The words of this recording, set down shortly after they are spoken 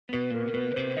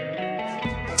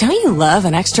Don't you love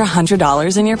an extra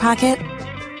 $100 in your pocket?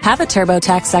 Have a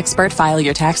TurboTax expert file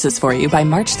your taxes for you by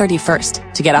March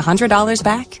 31st to get $100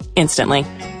 back instantly.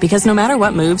 Because no matter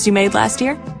what moves you made last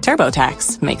year,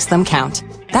 TurboTax makes them count.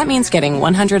 That means getting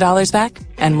 $100 back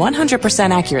and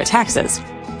 100% accurate taxes,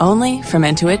 only from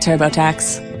Intuit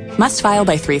TurboTax. Must file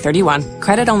by 3/31.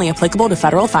 Credit only applicable to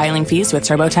federal filing fees with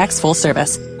TurboTax full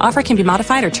service. Offer can be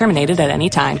modified or terminated at any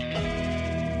time.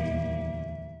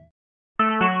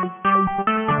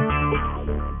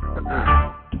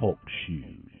 Talk shoes.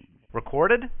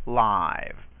 Recorded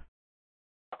live.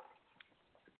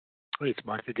 Hey, it's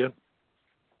Mike again.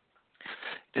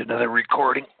 Did another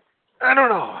recording. I don't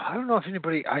know if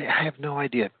anybody, I have no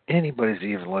idea if anybody's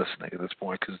even listening at this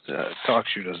point because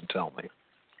TalkShoe doesn't tell me.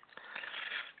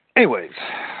 Anyways,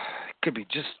 it could be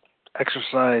just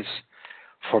exercise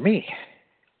for me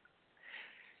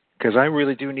because I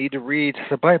really do need to read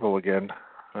the Bible again.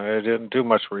 I didn't do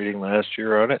much reading last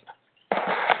year on it.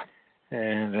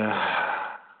 And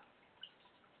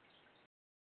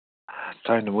it's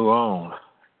time to move on.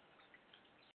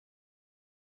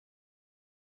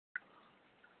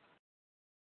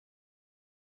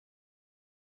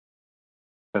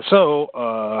 And so,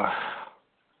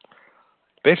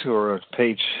 basically, we're on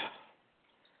page,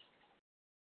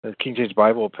 the King James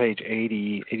Bible, page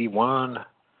 81,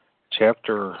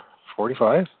 chapter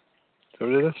 45. Is that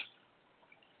what it is?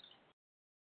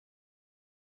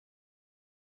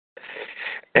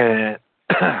 And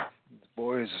the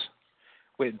boys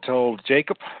went and told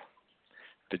Jacob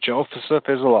that Joseph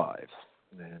is alive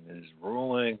and is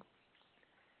ruling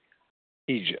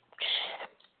Egypt.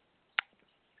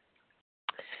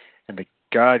 And that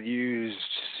God used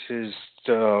his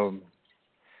the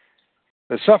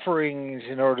sufferings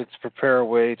in order to prepare a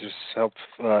way to help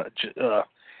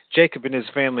Jacob and his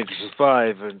family to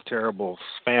survive a terrible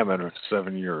famine of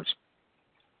 7 years.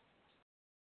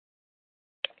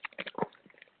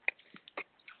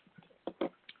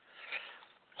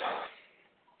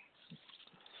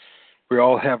 We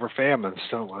all have our famines,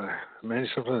 don't we? Many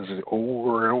sometimes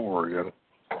over and over again.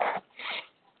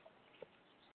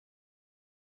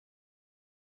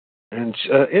 And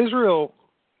Israel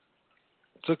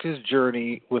took his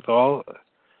journey with all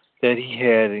that he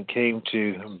had and came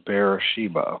to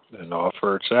Beersheba and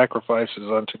offered sacrifices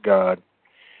unto God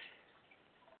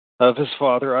of his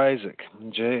father Isaac.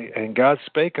 And God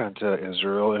spake unto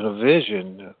Israel in a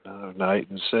vision of night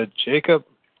and said, Jacob,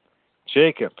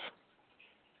 Jacob.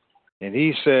 And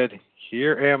he said,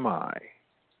 Here am I.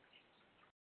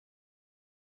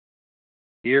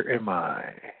 Here am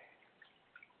I.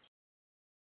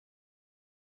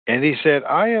 And he said,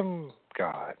 I am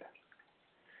God,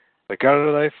 the God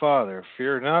of thy father.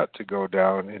 Fear not to go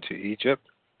down into Egypt,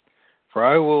 for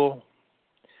I will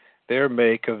there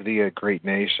make of thee a great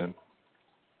nation.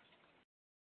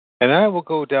 And I will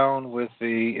go down with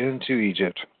thee into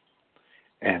Egypt,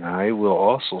 and I will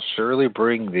also surely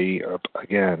bring thee up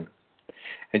again.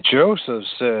 And Joseph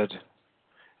said,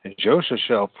 And Joseph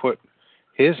shall put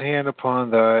his hand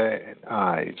upon thy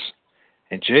eyes.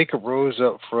 And Jacob rose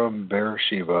up from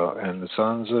Beersheba, and the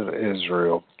sons of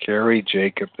Israel carried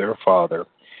Jacob their father,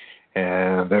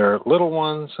 and their little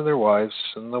ones and their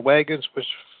wives, and the wagons which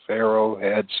Pharaoh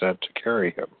had sent to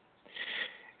carry him.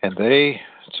 And they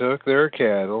took their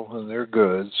cattle and their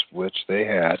goods which they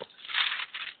had,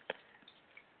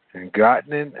 and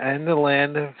gotten in the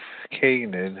land of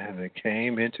Canaan, and they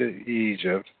came into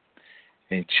Egypt,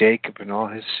 and Jacob and all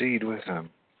his seed with him.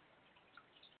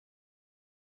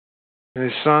 And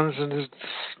his sons and his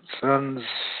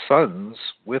sons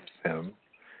with him,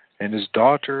 and his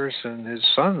daughters and his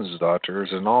sons'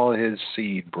 daughters, and all his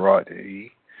seed brought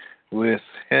he with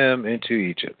him into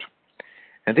Egypt.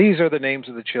 And these are the names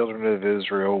of the children of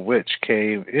Israel which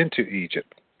came into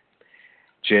Egypt: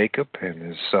 Jacob and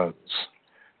his sons,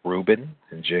 Reuben,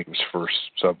 and Jacob's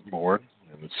first sonborn,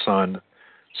 and the sons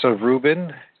of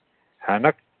Reuben,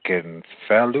 Hanok, and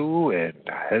Phalu, and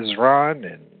Hezron,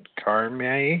 and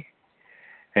Carmi,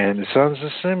 and the sons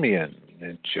of Simeon,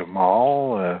 and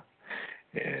Jamal,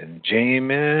 and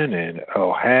Jamin, and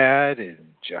Ohad,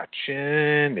 and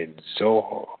Jachin, and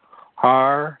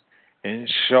Zohar, and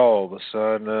Shaul, the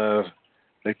son of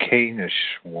the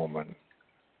Canaanish woman.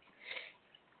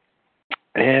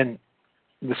 And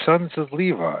the sons of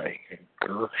Levi, and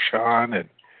Gershon, and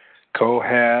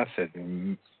Kohath,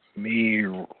 and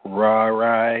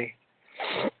Merari,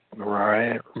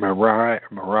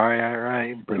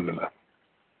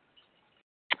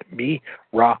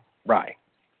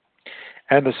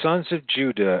 and the sons of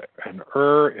Judah, and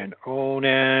and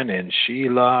Onan, and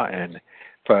Shelah, and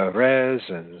Perez,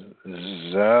 and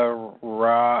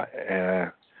Zerah,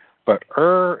 and But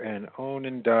and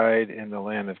Onan died in the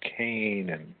land of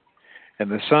Canaan. And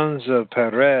the sons of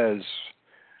Perez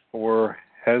were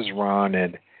Hezron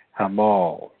and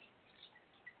Hamal.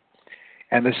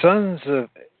 And the sons of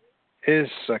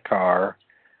Issachar,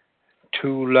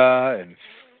 Tula and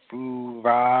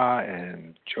Phuvah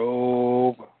and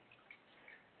Job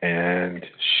and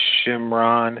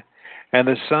Shimron. And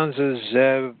the sons of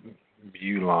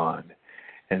Zebulun,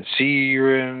 and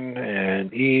Siran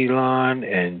and Elon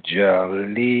and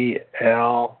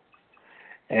Jaliel.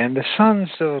 And the sons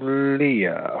of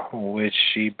Leah, which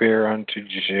she bare unto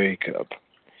Jacob,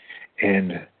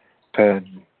 in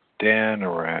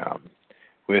Padanaram,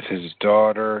 with his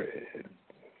daughter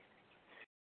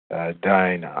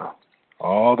Dinah.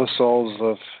 All the souls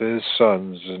of his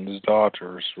sons and his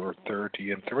daughters were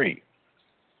 33.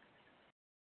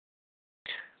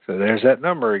 So there's that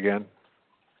number again.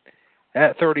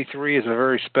 That 33 is a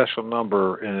very special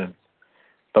number in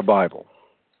the Bible.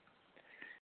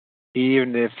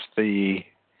 Even if the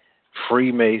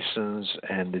Freemasons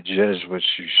and the Jesuits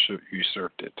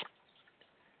usurped it,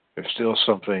 there's still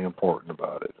something important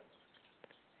about it.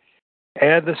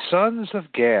 And the sons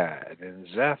of Gad, and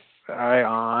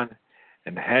Zephion,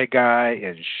 and Haggai,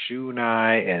 and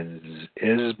Shunai, and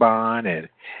Isban, and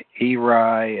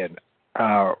Eri, and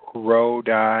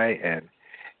Rodai, and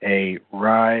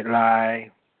Arilai.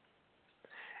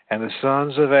 And the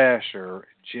sons of Asher,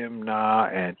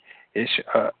 Jimnah, and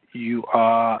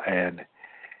Ishuah, and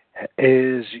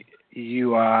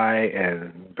Izui,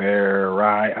 and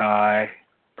Beriah,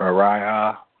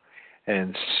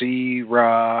 and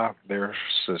Serah, their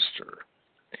sister.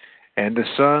 And the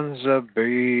sons of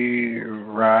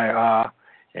Beriah,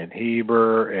 and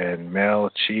Heber, and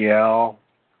Melchiel.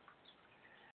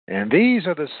 And these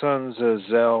are the sons of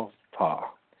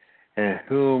Zelpah, and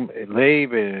whom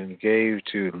Laban gave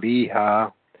to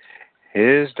Leah,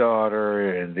 his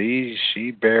daughter, and these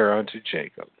she bare unto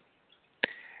Jacob,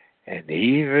 and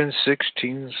even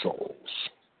 16 souls.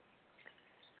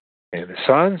 And the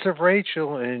sons of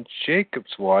Rachel and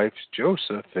Jacob's wives,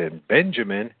 Joseph and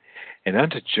Benjamin, and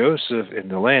unto Joseph in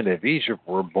the land of Egypt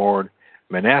were born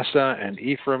Manasseh and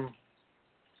Ephraim,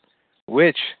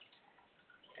 which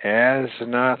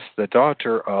Asenath, the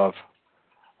daughter of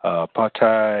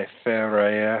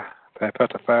Potiphera,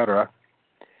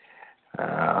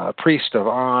 priest of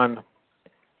On,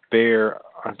 bare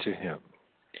unto him.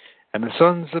 And the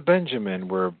sons of Benjamin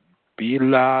were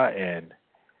Bela and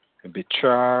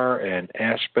Bichar and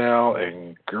Ashbel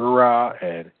and Gurah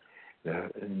and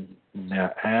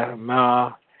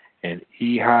Naamah and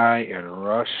Ehi and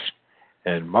Rush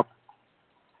and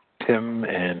Muppim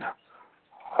and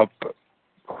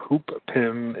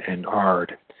Huppim and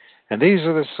Ard. And these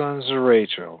are the sons of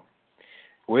Rachel,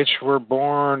 which were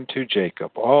born to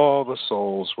Jacob. All the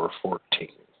souls were 14.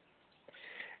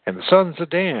 And the sons of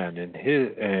Dan and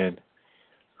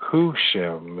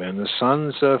Hushim, and the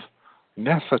sons of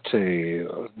Nephtali,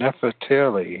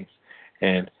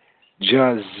 and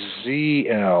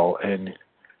Jaziel, and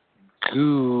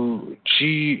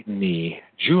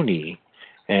Juni,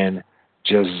 and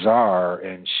Jazar,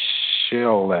 and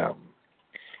Shilem.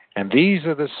 And these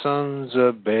are the sons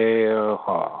of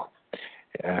Bilhah,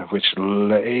 which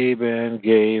Laban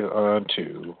gave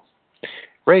unto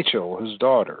Rachel, his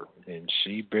daughter, and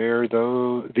she bare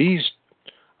these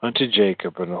unto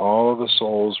Jacob, and all of the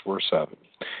souls were 7.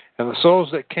 And the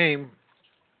souls that came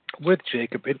with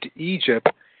Jacob into Egypt,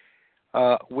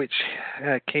 which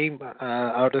came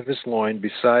out of his loin,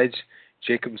 besides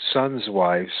Jacob's sons'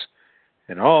 wives,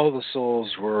 and all the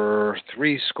souls were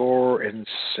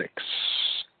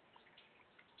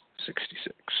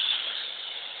 66.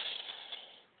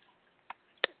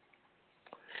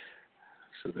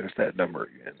 So there's that number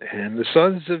again. And the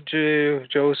sons of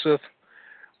Joseph,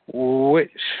 which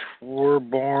were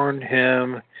born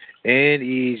him in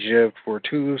Egypt, were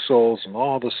 2 souls, and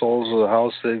all the souls of the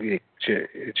house of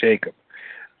Jacob,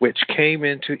 which came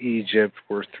into Egypt,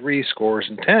 were 70.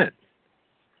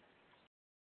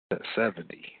 That's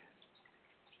 70.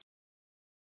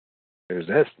 There's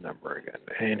that number again.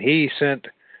 And he sent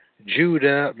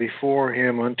Judah before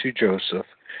him unto Joseph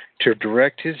to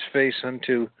direct his face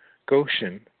unto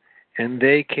Goshen, and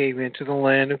they came into the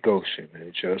land of Goshen.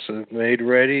 And Joseph made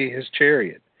ready his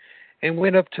chariot, and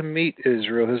went up to meet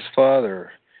Israel his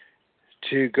father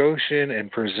to Goshen,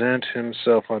 and present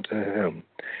himself unto him.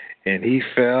 And he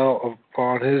fell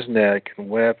upon his neck, and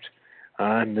wept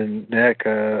on the neck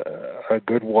a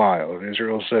good while. And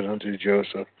Israel said unto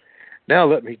Joseph, Now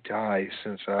let me die,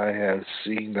 since I have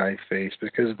seen thy face,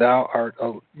 because thou art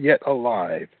yet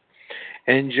alive.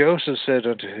 And Joseph said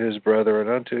unto his brother and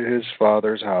unto his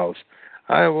father's house,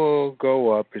 I will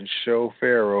go up and show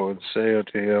Pharaoh, and say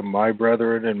unto him, My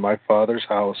brethren and my father's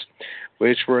house,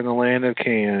 which were in the land of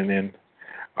Canaan,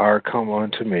 are come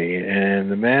unto me,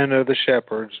 and the men of the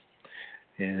shepherds,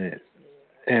 and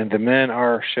the men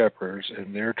are shepherds,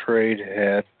 and their trade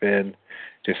hath been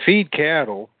to feed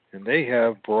cattle, and they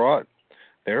have brought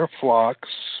their flocks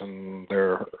and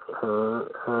their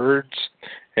herds,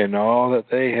 and all that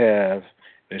they have.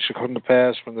 And it shall come to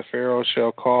pass, when the Pharaoh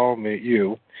shall call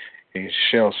you, he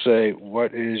shall say,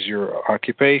 What is your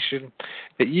occupation?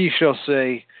 That ye shall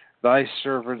say, Thy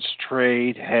servant's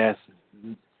trade hath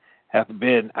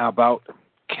been about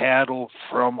cattle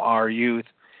from our youth,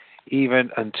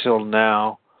 even until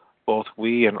now, both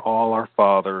we and all our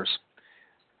fathers,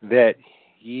 that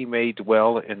ye may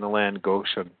dwell in the land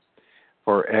Goshen.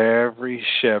 For every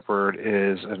shepherd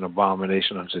is an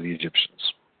abomination unto the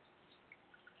Egyptians.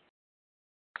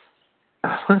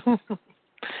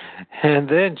 And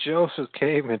then Joseph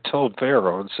came and told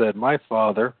Pharaoh and said, My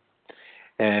father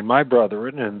and my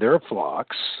brethren and their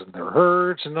flocks and their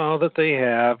herds and all that they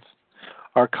have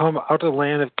are come out of the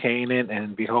land of Canaan,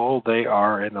 and behold, they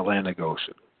are in the land of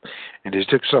Goshen. And he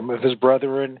took some of his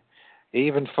brethren,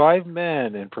 even 5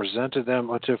 men, and presented them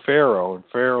unto Pharaoh. And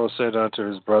Pharaoh said unto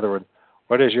his brethren,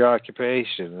 What is your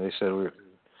occupation? And they said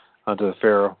unto the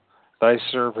Pharaoh, Thy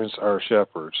servants are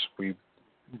shepherds,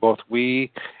 both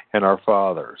we and our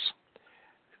fathers.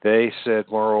 They said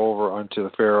moreover unto the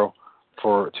Pharaoh,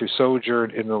 For to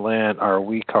sojourn in the land are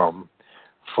we come,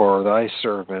 for thy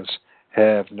servants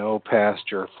have no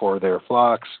pasture for their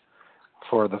flocks,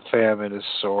 for the famine is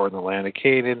sore in the land of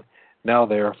Canaan. Now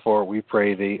therefore we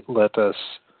pray thee, let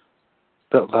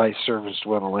thy servants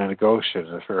dwell in the land of Goshen.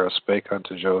 And Pharaoh spake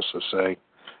unto Joseph, saying,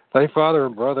 Thy father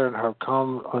and brethren have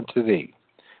come unto thee.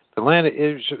 The land of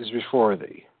Egypt is before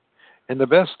thee. In the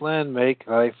best land make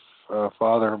thy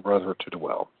father and brethren to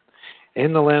dwell.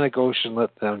 In the land of Goshen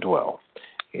let them dwell.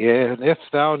 And if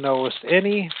thou knowest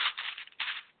any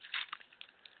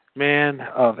man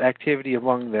of activity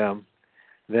among them,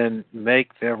 then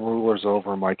make them rulers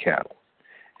over my cattle.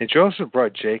 And Joseph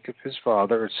brought Jacob his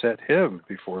father and set him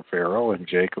before Pharaoh, and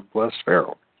Jacob blessed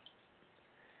Pharaoh.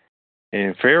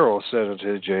 And Pharaoh said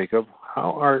unto Jacob,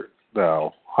 How art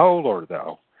thou? How old art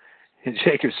thou? And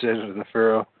Jacob said unto the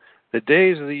Pharaoh, The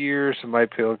days of the years of my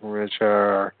pilgrimage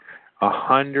are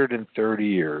 130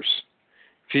 years.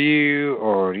 Few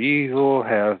or evil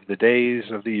have the days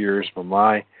of the years of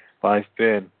my life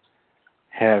been,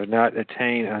 have not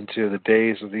attained unto the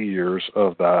days of the years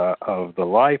of the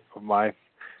life of my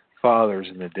fathers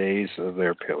in the days of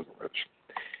their pilgrimage.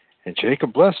 And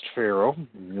Jacob blessed Pharaoh,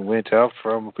 and went out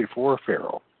from before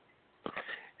Pharaoh.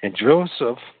 And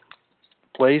Joseph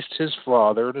placed his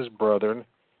father and his brethren,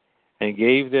 and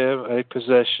gave them a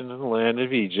possession in the land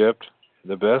of Egypt,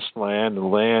 the best land, the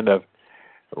land of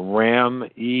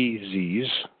Ramesses,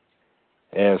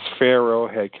 as Pharaoh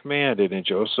had commanded. And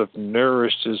Joseph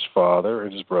nourished his father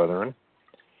and his brethren,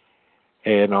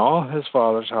 and all his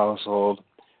father's household,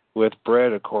 with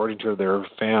bread according to their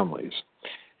families.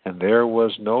 And there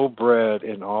was no bread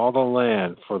in all the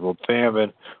land, for the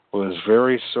famine was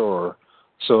very sore,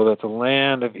 so that the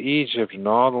land of Egypt and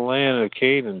all the land of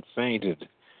Canaan fainted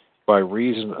by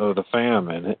reason of the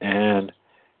famine. And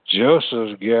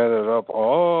Joseph gathered up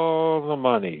all the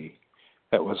money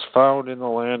that was found in the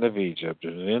land of Egypt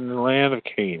and in the land of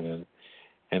Canaan,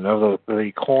 and of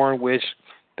the corn which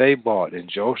they bought. And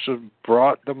Joseph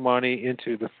brought the money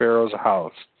into the Pharaoh's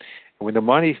house. And when the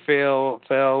money failed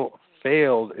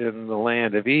in the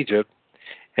land of Egypt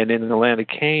and in the land of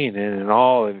Canaan, and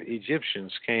all of the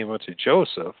Egyptians came unto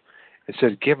Joseph and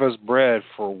said, Give us bread,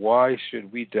 for why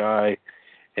should we die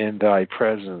in thy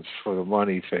presence, for the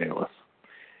money faileth?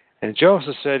 And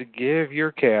Joseph said, Give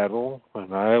your cattle,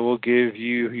 and I will give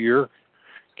you your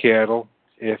cattle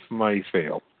if money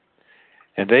fail.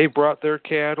 And they brought their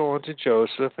cattle unto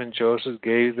Joseph, and Joseph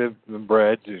gave them the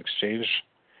bread in exchange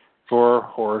for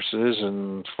horses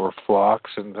and for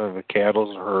flocks and the cattle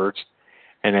and herds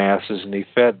and asses, and he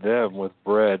fed them with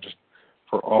bread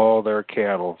for all their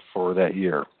cattle for that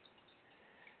year.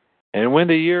 And when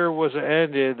the year was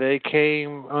ended, they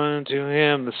came unto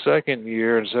him the second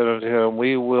year, and said unto him,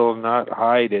 We will not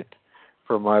hide it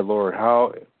from my Lord,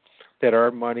 how that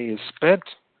our money is spent.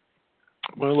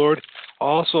 My Lord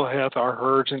also hath our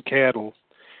herds and cattle.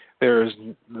 There is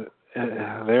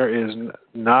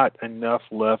not enough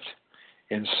left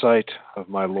in sight of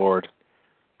my Lord,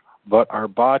 but our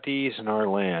bodies and our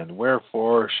land.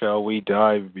 Wherefore shall we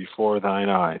die before thine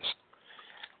eyes?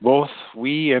 Both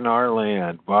we and our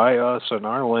land, buy us and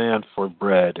our land for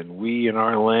bread, and we and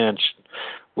our land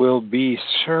will be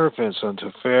servants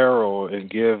unto Pharaoh, and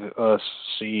give us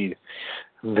seed,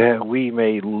 that we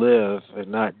may live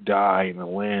and not die in the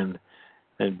land,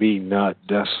 and be not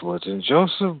desolate. And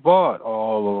Joseph bought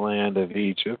all the land of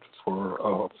Egypt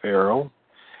for Pharaoh,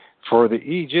 for the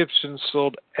Egyptians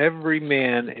sold every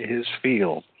man his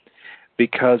field,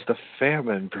 because the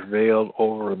famine prevailed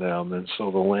over them, and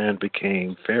so the land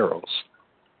became Pharaoh's.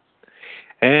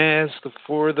 As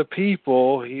for the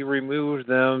people, he removed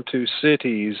them to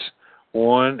cities,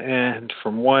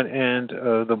 from one end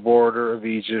of the border of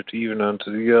Egypt even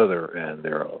unto the other end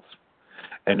thereof.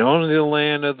 And only the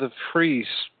land of the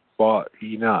priests bought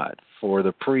ye not, for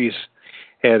the priests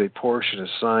had a portion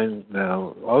assigned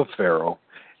them of Pharaoh,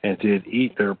 and did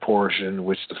eat their portion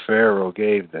which the Pharaoh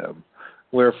gave them,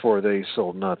 wherefore they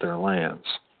sold not their lands.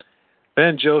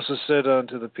 Then Joseph said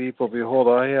unto the people, Behold,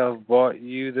 I have bought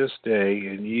you this day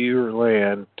in your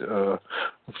land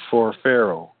for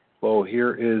Pharaoh. Lo,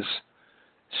 here is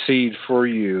seed for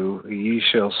you, ye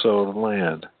shall sow the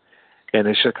land. And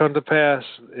it shall come to pass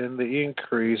in the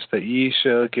increase that ye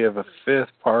shall give a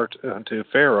fifth part unto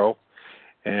Pharaoh,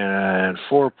 and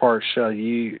 4 parts shall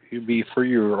ye be for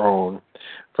your own,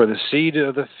 for the seed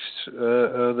of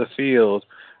the field,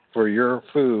 for your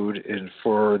food, and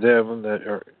for them that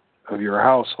are of your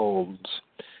households,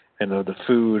 and of the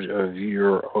food of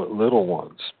your little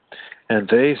ones. And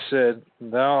they said,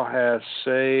 Thou hast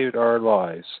saved our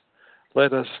lives.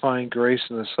 Let us find grace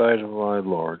in the sight of my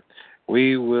Lord.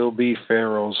 We will be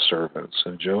Pharaoh's servants.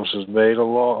 And Joseph made a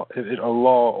law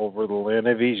over the land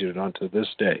of Egypt unto this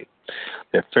day,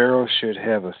 that Pharaoh should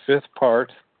have a fifth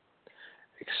part,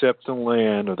 except the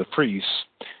land of the priests,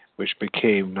 which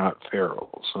became not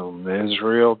Pharaoh's. And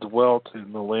Israel dwelt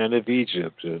in the land of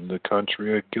Egypt, in the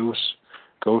country of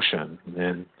Goshen,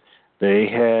 and they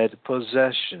had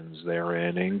possessions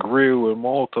therein, and grew and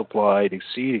multiplied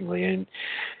exceedingly. And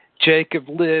Jacob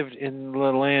lived in the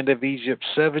land of Egypt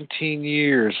 17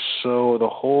 years, so the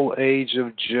whole age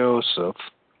of Joseph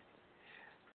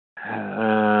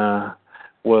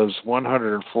was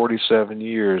 147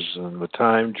 years, and the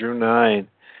time drew nigh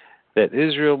that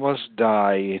Israel must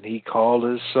die. And he called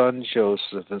his son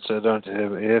Joseph, and said unto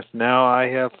him, If now I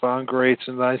have found grace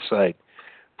in thy sight,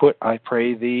 put, I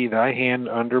pray thee, thy hand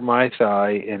under my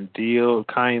thigh, and deal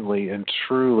kindly and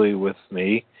truly with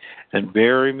me, and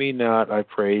bury me not, I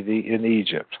pray thee, in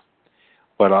Egypt.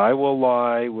 But I will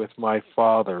lie with my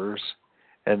fathers,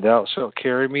 and thou shalt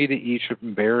carry me to Egypt,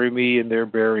 and bury me in their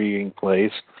burying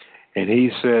place. And he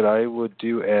said, I would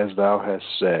do as thou hast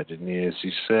said. And as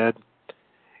he said,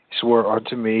 he swore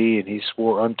unto me, and he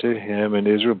swore unto him, and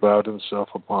Israel bowed himself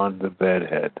upon the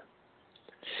bedhead.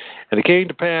 And it came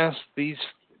to pass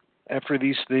after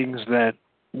these things, that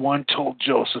one told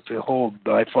Joseph, Behold,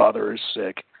 thy father is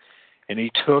sick. And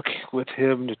he took with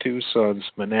him the 2 sons,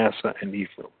 Manasseh and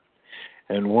Ephraim.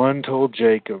 And one told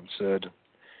Jacob, said,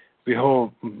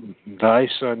 Behold, thy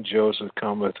son Joseph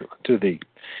cometh to thee.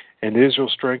 And Israel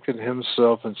strengthened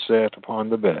himself and sat upon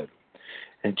the bed.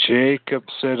 And Jacob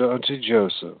said unto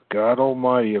Joseph, God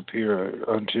Almighty appeared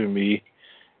unto me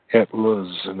at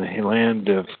Luz in the land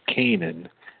of Canaan,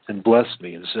 and blessed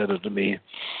me, and said unto me,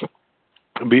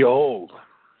 Behold,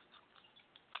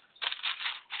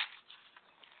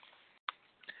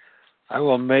 I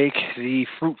will make thee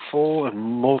fruitful and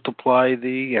multiply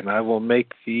thee, and I will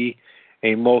make thee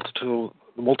a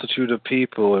multitude of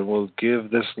people, and will give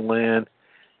this land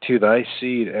to thy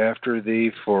seed after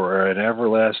thee for an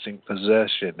everlasting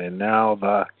possession. And now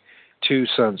thy 2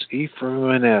 sons, Ephraim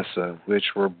and Manasseh,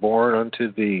 which were born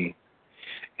unto thee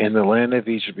in the land of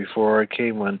Egypt before I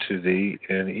came unto thee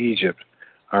in Egypt,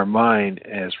 are mine.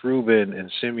 As Reuben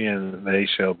and Simeon, they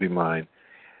shall be mine.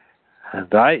 And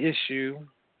thy issue,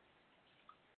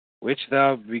 which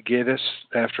thou begettest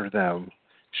after them,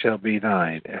 shall be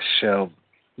thine, shall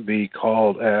be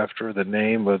called after the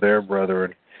name of their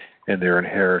brethren and their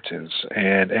inheritance.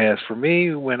 And as for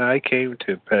me, when I came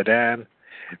to Padan,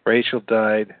 Rachel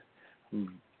died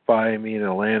by me in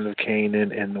the land of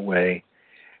Canaan in the way,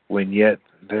 when yet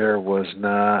there was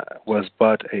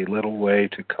but a little way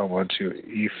to come unto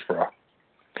Ephrath.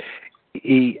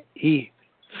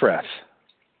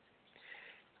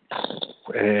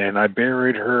 And I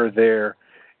buried her there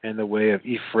in the way of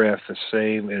Ephrath, the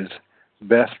same as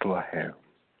Bethlehem.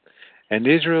 And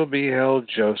Israel beheld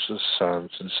Joseph's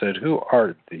sons, and said, Who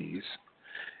art these?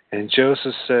 And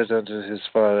Joseph said unto his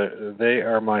father, They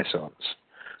are my sons,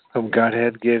 whom God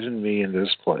had given me in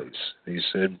this place. And he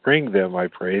said, Bring them, I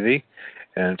pray thee,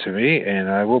 unto me, and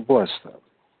I will bless them.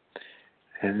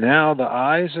 And now the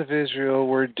eyes of Israel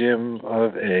were dim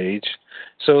of age,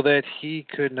 so that he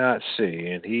could not see.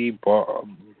 And he brought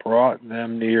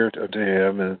them near unto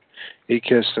him, and he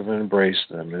kissed them and embraced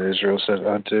them. And Israel said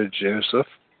unto Joseph,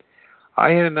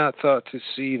 I had not thought to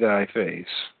see thy face,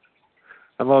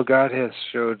 and lo, God hath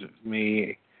showed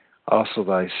me also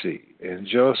thy seed. And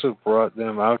Joseph brought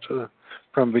them out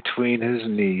from between his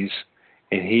knees,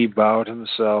 and he bowed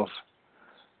himself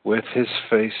with his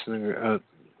face to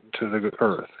the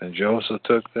earth. And Joseph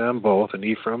took them both, and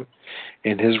Ephraim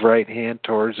in his right hand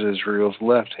towards Israel's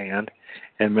left hand,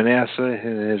 and Manasseh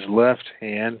in his left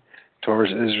hand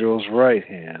towards Israel's right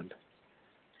hand,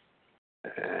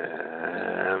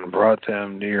 and brought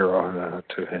them near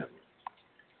to him.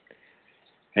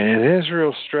 And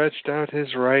Israel stretched out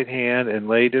his right hand and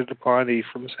laid it upon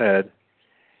Ephraim's head.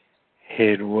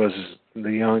 It was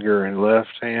the younger, and left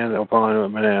hand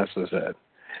upon Manasseh's head.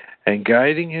 And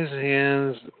guiding his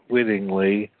hands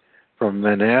wittingly, from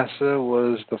Manasseh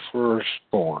was the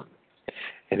firstborn.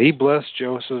 And he blessed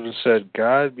Joseph and said,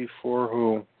 God before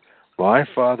whom my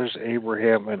fathers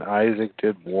Abraham and Isaac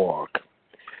did walk,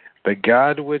 the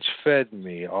God which fed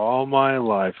me all my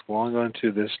life long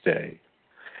unto this day,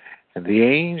 and the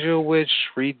angel which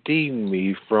redeemed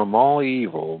me from all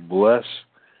evil, bless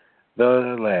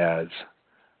the lads.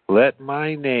 Let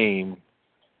my name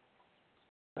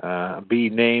be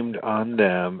named on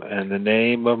them, and the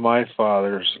name of my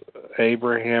fathers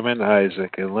Abraham and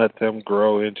Isaac, and let them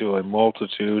grow into a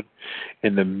multitude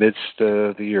in the midst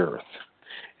of the earth.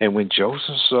 And when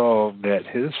Joseph saw that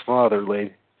his father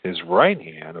laid his right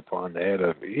hand upon the head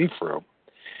of Ephraim,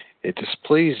 it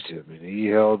displeased him, and he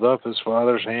held up his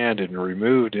father's hand and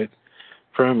removed it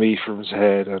from Ephraim's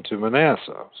head unto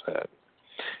Manasseh's head.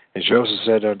 And Joseph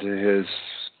said unto his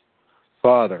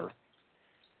father,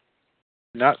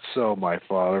 Not so, my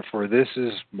father, for this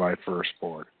is my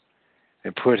firstborn,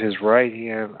 and put his right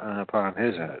hand upon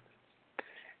his head.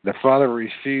 The father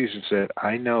refused and said,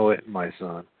 I know it, my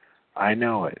son, I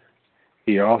know it.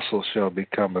 He also shall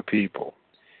become a people.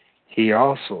 He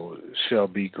also shall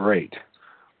be great.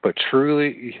 But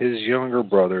truly his younger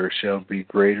brother shall be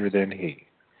greater than he.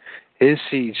 His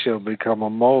seed shall become a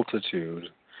multitude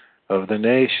of the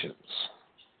nations.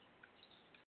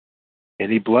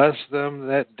 And he blessed them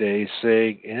that day,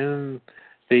 saying, In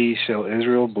thee shall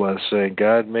Israel bless, saying,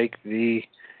 God make thee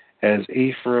as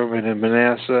Ephraim and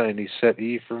Manasseh. And he set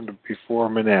Ephraim before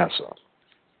Manasseh.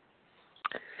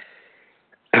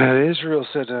 And Israel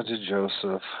said unto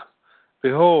Joseph,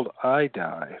 Behold, I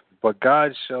die, but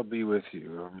God shall be with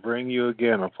you, and bring you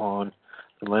again upon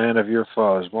the land of your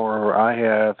fathers. Moreover, I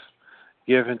have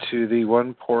given to thee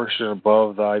one portion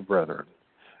above thy brethren,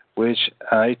 which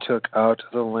I took out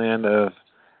of the land of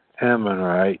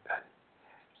Ammonite,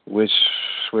 which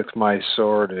with my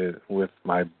sword and with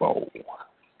my bow.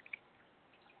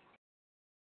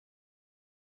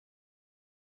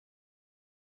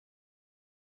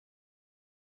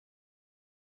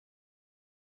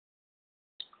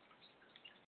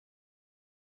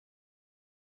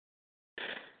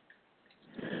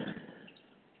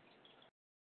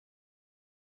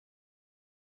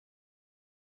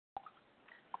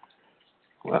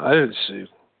 Well, I didn't see.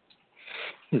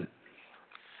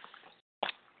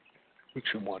 Makes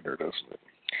you wonder, doesn't it?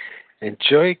 And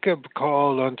Jacob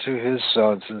called unto his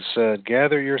sons and said,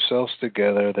 Gather yourselves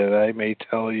together, that I may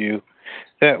tell you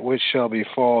that which shall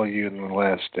befall you in the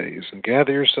last days. And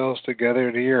gather yourselves together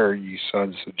and hear, ye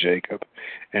sons of Jacob,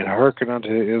 and hearken unto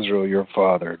Israel your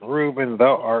father. And Reuben,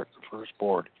 thou art the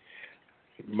firstborn,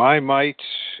 my might,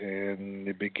 and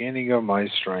the beginning of my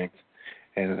strength,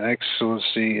 and an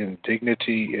excellency in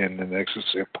dignity, and an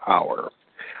excellency of power.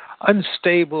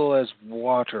 Unstable as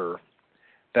water,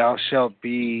 thou shalt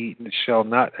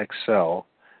not excel,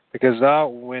 because thou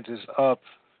wentest up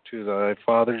to thy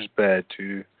father's bed,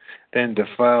 to then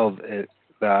defiled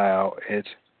thou it,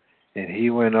 and he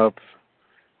went up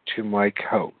to my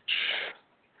couch.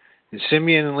 And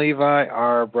Simeon and Levi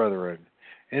are brethren.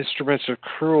 Instruments of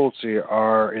cruelty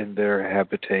are in their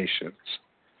habitations.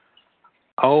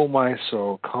 O my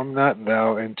soul, come not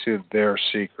thou into their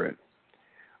secret,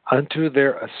 unto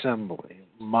their assembly,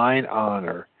 mine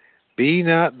honor. Be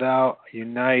not thou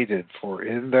united, for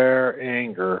in their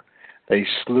anger they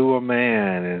slew a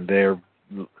man, and their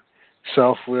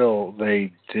self-will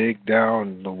they dig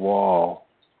down the wall.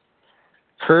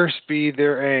 Cursed be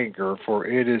their anger, for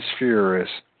it is furious,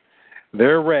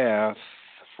 their wrath,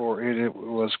 for it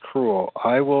was cruel.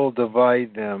 I will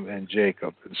divide them in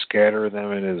Jacob, and scatter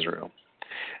them in Israel.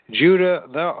 Judah,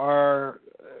 thou art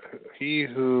he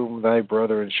whom thy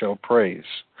brethren shall praise.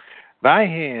 Thy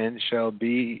hand shall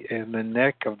be in the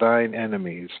neck of thine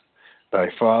enemies. Thy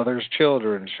father's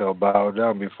children shall bow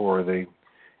down before thee.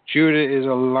 Judah is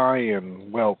a lion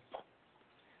whelp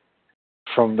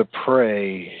from the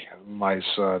prey, my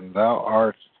son. Thou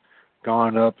art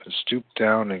gone up and stooped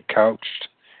down and couched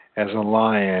as a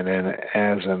lion and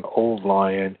as an old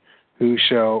lion. Who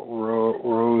shall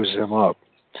rouse him up?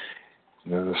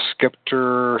 The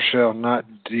scepter shall not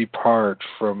depart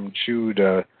from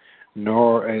Judah,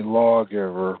 nor a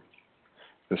lawgiver,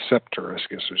 the scepter, I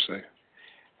guess we say,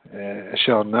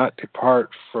 shall not depart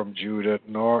from Judah,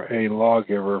 nor a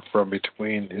lawgiver from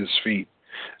between his feet.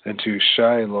 Unto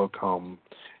Shiloh come,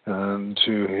 and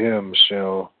unto him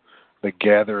shall the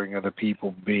gathering of the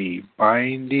people be,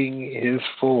 binding his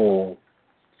foal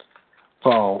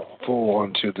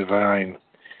unto the vine,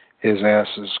 his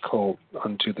ass's colt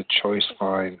unto the choice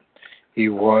vine. He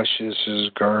washes his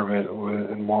garment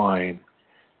in wine,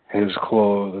 his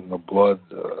clothes in the blood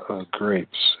of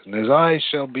grapes. And his eyes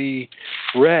shall be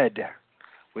red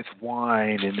with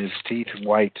wine, and his teeth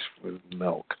white with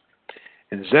milk.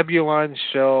 And Zebulun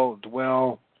shall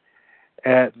dwell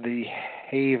at the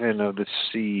haven of the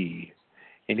sea,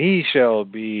 and he shall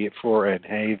be for an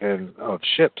haven of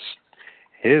ships.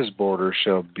 His border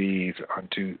shall be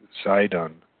unto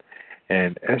Zidon.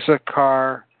 And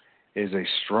Issachar is a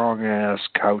strong ass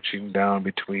couching down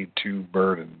between two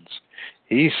burdens.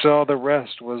 He saw the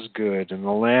rest was good, and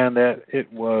the land that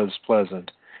it was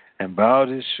pleasant, and bowed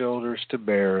his shoulders to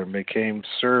bear, and became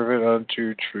servant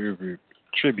unto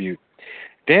tribute.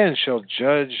 Dan shall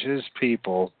judge his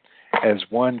people as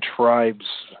one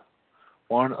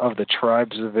of the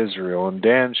tribes of Israel, and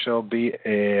Dan shall be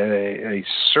a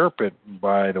serpent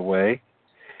by the way,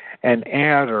 an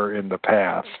adder in the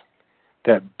path,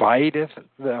 that biteth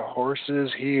the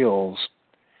horse's heels,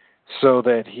 so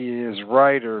that his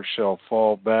rider shall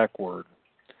fall backward.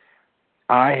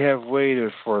 I have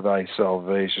waited for thy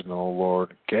salvation, O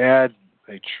Lord. Gad,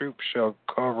 a troop shall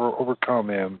overcome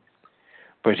him,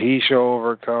 but he shall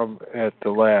overcome at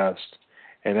the last.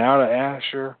 And out of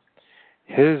Asher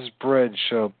his bread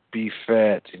shall be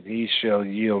fat, and he shall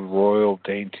yield royal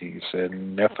dainties.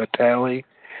 And Naphtali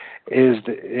is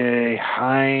a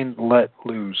hind let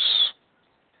loose.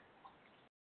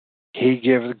 He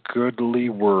gives goodly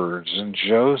words, and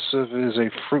Joseph is a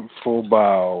fruitful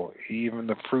bough, even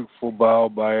the fruitful bough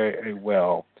by a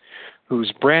well,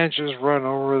 whose branches run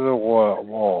over the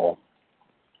wall.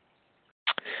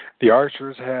 The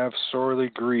archers have sorely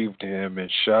grieved him, and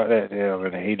shot at him,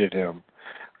 and hated him.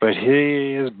 But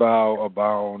his bow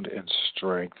abound in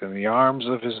strength, and the arms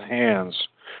of his hands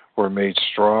were made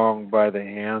strong by the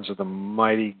hands of the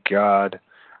mighty God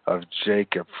of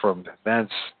Jacob. From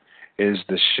thence is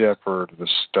the shepherd, the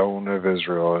stone of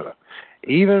Israel,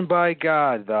 even by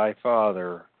God thy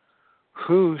Father,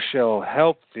 who shall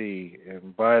help thee,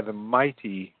 and by the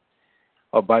Almighty,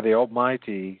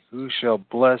 who shall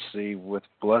bless thee with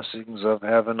blessings of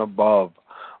heaven above,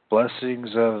 blessings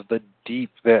of the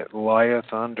deep that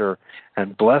lieth under,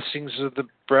 and blessings of the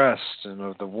breast and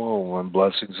of the womb, and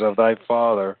blessings of thy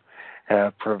father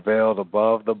have prevailed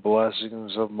above the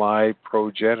blessings of my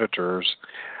progenitors,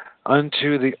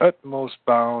 unto the utmost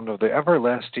bound of the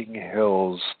everlasting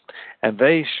hills, and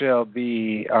they shall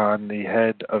be on the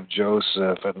head of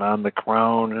Joseph, and on the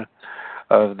crown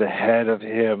of the head of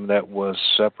him that was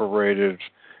separated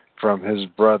from his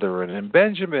brethren. And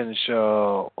Benjamin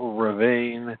shall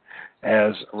raven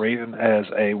as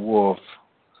a wolf,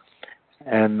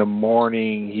 and the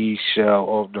morning he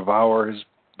shall devour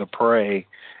the prey.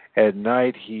 At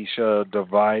night he shall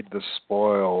divide the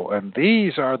spoil. And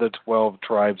these are the 12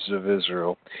 tribes of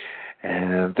Israel.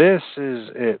 And this is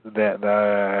it that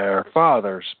their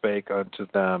father spake unto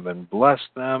them, and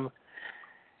blessed them,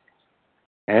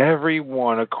 every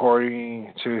one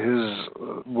according to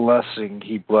his blessing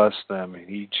he blessed them. And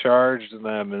he charged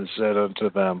them and said unto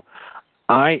them,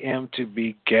 I am to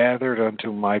be gathered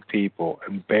unto my people,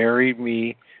 and bury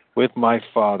me with my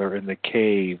father in the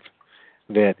cave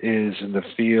that is in the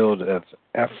field of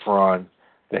Ephron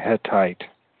the Hittite,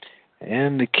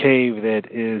 and the cave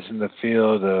that is in the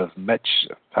field of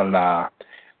Machpelah,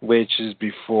 which is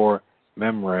before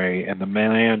Mamre, and the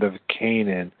land of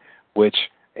Canaan, which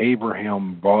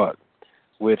Abraham bought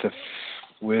with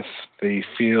the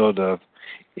field of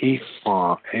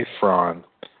Ephron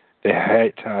the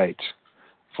Hittite,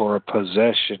 for a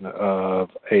possession of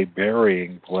a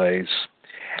burying place.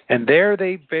 And there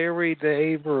they buried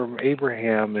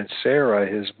Abraham and Sarah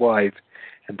his wife,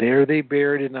 and there they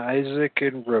buried in Isaac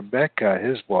and Rebekah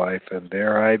his wife, and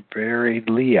there I buried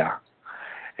Leah,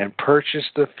 and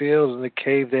purchased the field, and the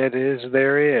cave that is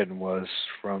therein was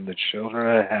from the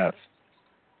children of Heth.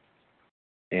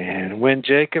 And when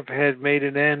Jacob had made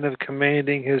an end of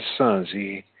commanding his sons,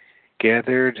 he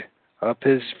gathered up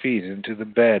his feet into the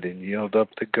bed and yielded up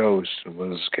the ghost and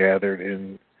was gathered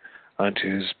in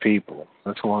unto his people.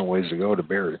 That's a long ways to go to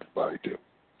bury the body, too.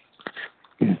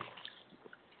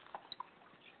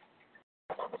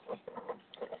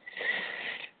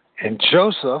 And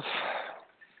Joseph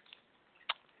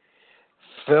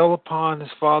fell upon his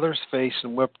father's face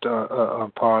and wept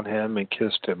upon him and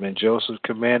kissed him. And Joseph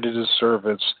commanded his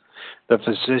servants, the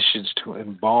physicians, to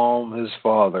embalm his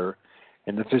father.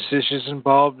 And the physicians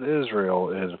embalmed Israel,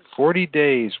 and 40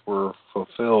 days were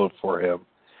fulfilled for him.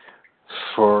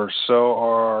 For so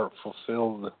are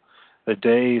fulfilled the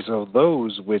days of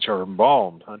those which are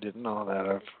embalmed. I didn't know that.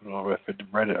 I don't know if I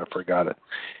read it. I forgot it.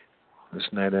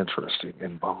 Isn't that interesting?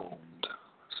 Embalmed.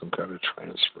 Some kind of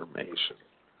transformation.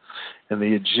 And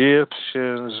the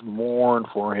Egyptians mourned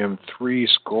for him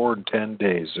 70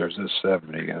 days. There's this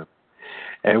 7 again.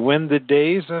 And when the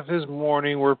days of his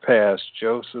mourning were past,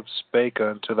 Joseph spake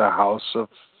unto the house of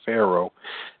Pharaoh,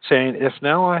 saying, If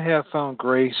now I have found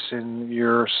grace in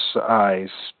your eyes,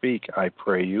 speak, I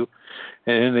pray you,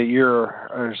 and in the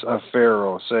ears of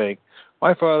Pharaoh, saying,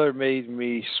 My father made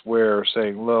me swear,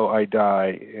 saying, Lo, I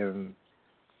die in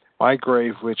my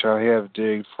grave which I have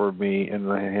digged for me in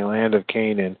the land of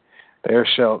Canaan. There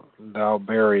shalt thou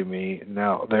bury me.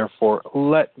 Now therefore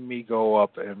let me go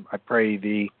up, and I pray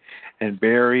thee, and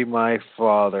bury my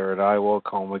father, and I will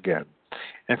come again.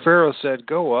 And Pharaoh said,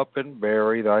 Go up and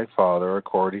bury thy father,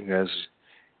 according as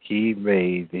he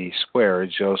made thee swear.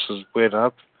 And Joseph went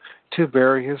up to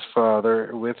bury his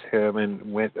father with him,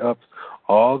 and went up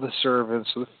all the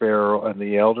servants of Pharaoh, and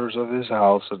the elders of his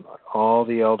house, and all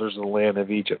the elders of the land of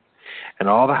Egypt, and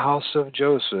all the house of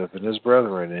Joseph and his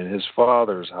brethren and his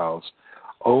father's house.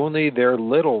 Only their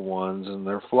little ones and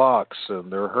their flocks and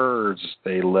their herds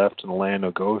they left in the land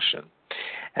of Goshen.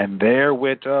 And there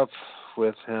went up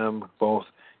with him both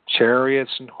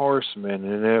chariots and horsemen,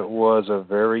 and it was a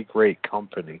very great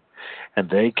company. And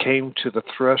they came to the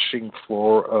threshing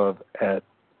floor of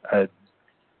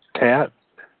Atad,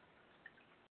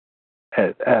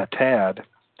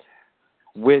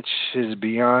 which is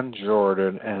beyond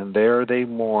Jordan, and there they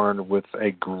mourned with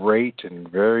a great and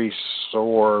very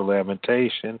sore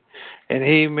lamentation. And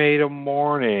he made a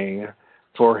mourning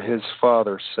for his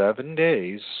father 7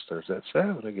 days. There's that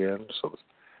 7 again. So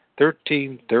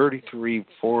 13, 33,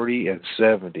 40, and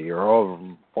 70 are all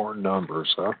important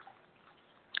numbers, huh?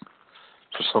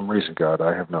 For some reason, God,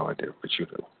 I have no idea, but you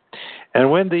do.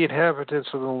 And when the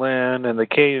inhabitants of the land and the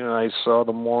Canaanites saw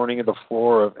the mourning of the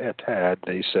floor of Atad,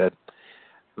 they said,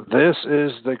 This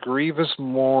is the grievous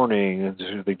mourning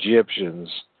to the Egyptians.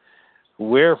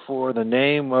 Wherefore the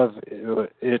name of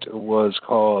it was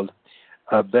called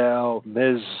Abel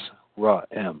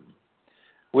Mizraim,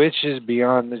 which is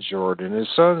beyond the Jordan. His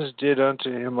sons did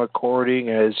unto him according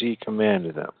as he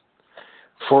commanded them.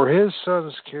 For his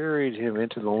sons carried him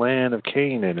into the land of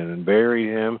Canaan, and buried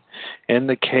him in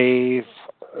the cave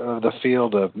of the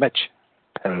field of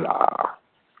Machpelah,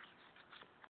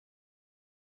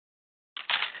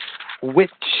 which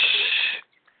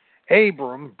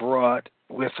Abram brought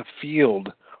with a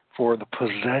field for the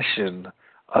possession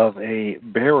of a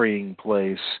burying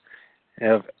place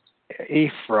of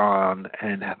Ephron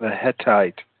and the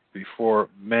Hittite before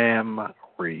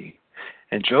Mamre.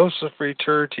 And Joseph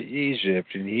returned to Egypt,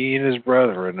 and he and his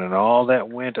brethren, and all that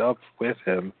went up with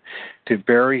him to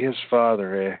bury his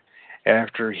father,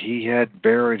 after he had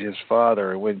buried his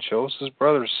father. And when Joseph's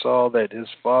brothers saw that his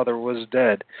father was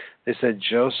dead, they said,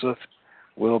 Joseph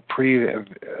will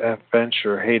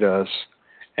peradventure hate us,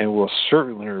 and will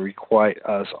certainly requite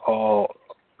us all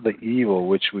the evil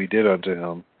which we did unto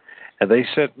him. And they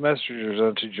sent messengers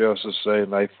unto Joseph, saying,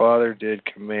 Thy father did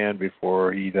command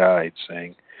before he died,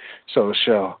 saying, So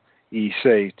shall ye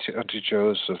say unto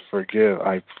Joseph, Forgive,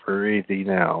 I pray thee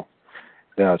now,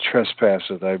 thou trespass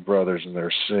of thy brothers and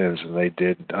their sins, and they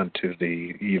did unto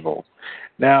thee evil.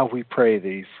 Now we pray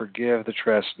thee, forgive the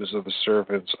trespass of the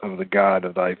servants of the God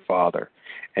of thy father.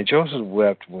 And Joseph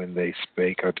wept when they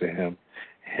spake unto him,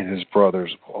 and his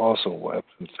brothers also wept,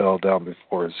 and fell down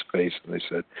before his face, and they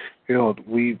said, Behold,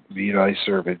 we be thy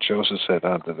servant. Joseph said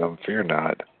unto them, Fear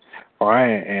not,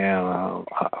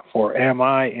 for am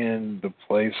I in the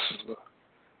place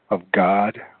of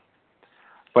God?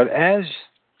 But as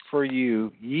for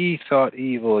you, ye thought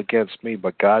evil against me,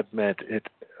 but God meant it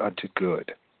unto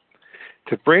good,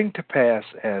 to bring to pass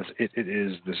as it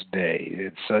is this day.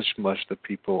 In such much the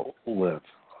people live,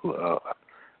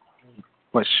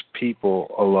 much people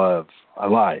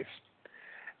alive.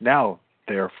 Now,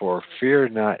 therefore, fear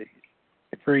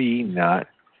ye not.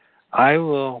 I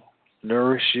will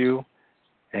nourish you,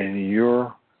 and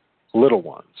your little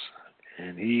ones.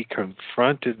 And he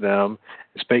confronted them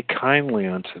and spake kindly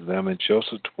unto them. And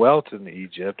Joseph dwelt in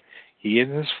Egypt, he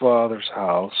and his father's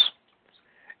house.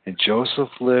 And Joseph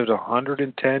lived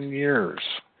 110 years.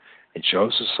 And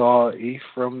Joseph saw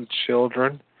Ephraim's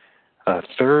children, a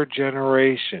third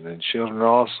generation, and children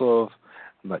also of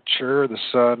Machir, the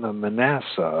son of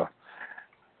Manasseh,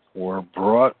 were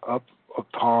brought up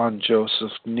upon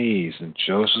Joseph's knees. And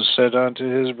Joseph said unto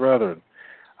his brethren,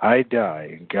 I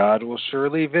die, and God will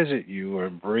surely visit you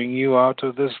and bring you out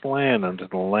of this land unto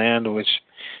the land which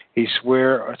he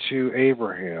sware to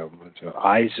Abraham, and to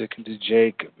Isaac, and to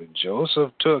Jacob. And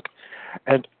Joseph took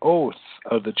an oath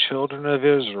of the children of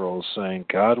Israel, saying,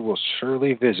 God will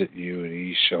surely visit you, and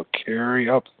he shall carry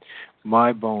up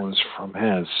my bones from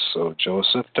hence. So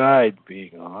Joseph died,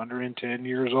 being 110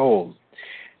 years old.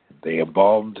 They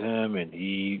embalmed him, and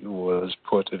he was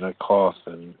put in a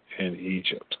coffin in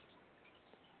Egypt.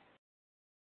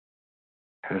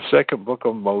 The second book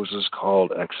of Moses,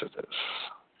 called Exodus.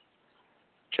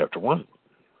 Chapter 1.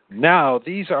 Now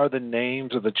these are the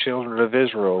names of the children of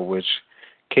Israel which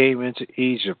came into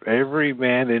Egypt. Every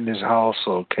man in his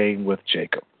household came with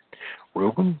Jacob.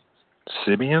 Reuben,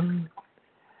 Simeon,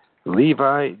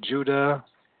 Levi, Judah,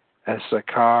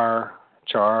 Issachar,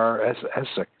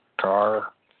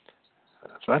 Issachar. I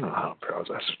don't know how to pronounce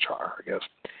Issachar, I guess.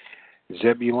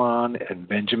 Zebulun and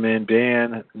Benjamin,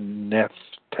 Dan,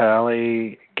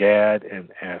 Naphtali, Gad, and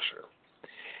Asher.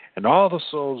 And all the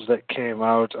souls that came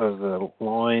out of the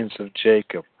loins of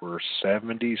Jacob were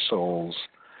 70 souls,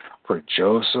 for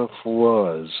Joseph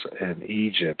was in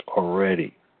Egypt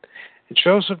already. And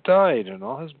Joseph died, and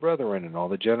all his brethren, and all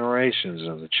the generations,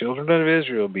 and the children of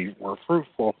Israel were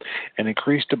fruitful, and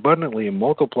increased abundantly, and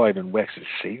multiplied, and waxed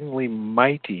exceedingly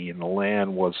mighty, and the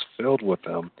land was filled with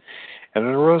them. And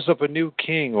there rose up a new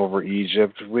king over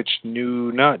Egypt, which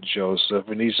knew not Joseph.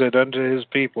 And he said unto his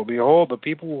people, Behold, the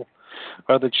people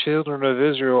of the children of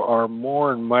Israel are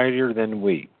more and mightier than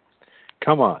we.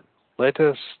 Come on, let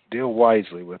us deal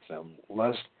wisely with them,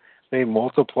 lest they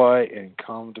multiply, and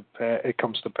it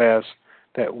comes to pass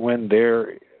that when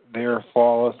there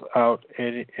falleth out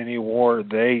any war,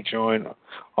 they join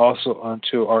also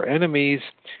unto our enemies,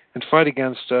 and fight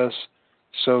against us,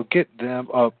 so get them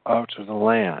up out of the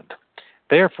land.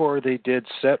 Therefore they did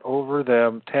set over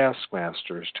them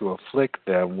taskmasters to afflict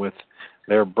them with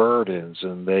their burdens,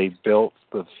 and they built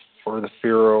for the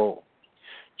Pharaoh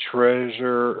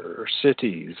treasure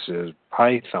cities,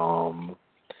 Pithom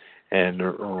and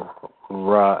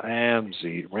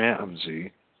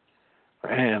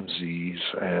Ramses,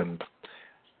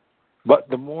 but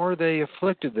the more they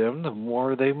afflicted them, the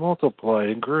more they multiplied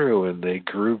and grew, and they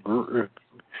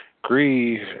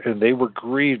were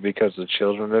grieved because the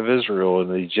children of Israel, and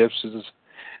the Egyptians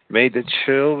made the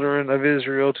children of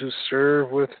Israel to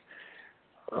serve with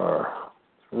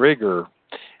rigor,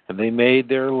 and they made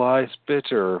their lives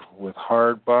bitter with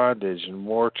hard bondage and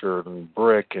mortar and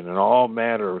brick and in all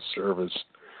manner of service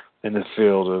in the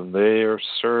field, and their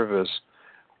service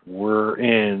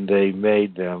wherein they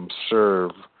made them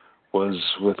serve was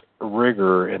with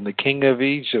rigor. And the king of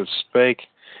Egypt spake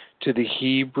to the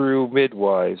Hebrew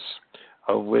midwives,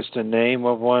 of which the name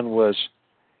of one was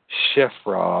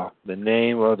Shiphrah, the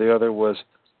name of the other was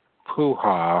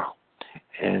Puah,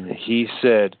 and he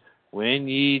said, When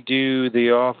ye do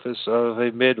the office of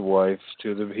a midwife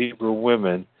to the Hebrew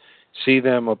women, see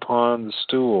them upon the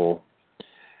stool.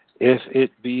 If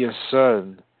it be a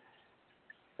son,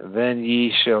 then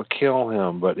ye shall kill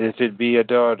him, but if it be a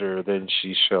daughter, then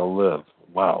she shall live.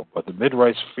 Wow. But the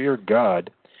midwives feared God,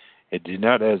 and did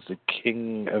not as the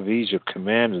king of Egypt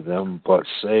commanded them, but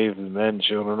saved the men and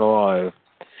children alive.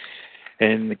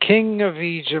 And the king of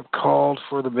Egypt called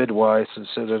for the midwives, and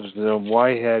said unto them,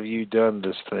 Why have you done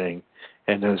this thing,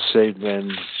 and have saved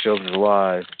men and children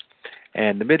alive?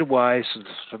 And the midwives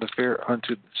said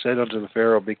unto the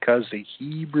Pharaoh, Because the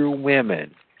Hebrew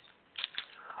women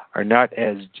are not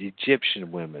as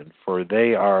Egyptian women, for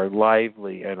they are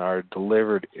lively, and are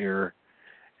delivered ere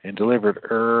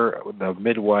the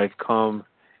midwife come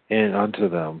in unto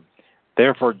them.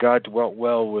 Therefore God dwelt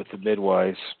well with the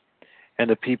midwives, and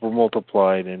the people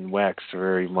multiplied and waxed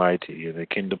very mighty. And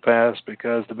it came to pass,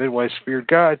 because the midwives feared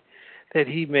God, that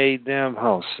he made them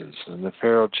houses. And the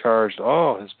Pharaoh charged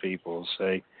all his people,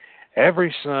 saying,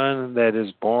 Every son that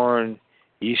is born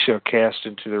ye shall cast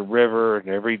into the river, and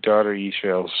every daughter ye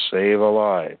shall save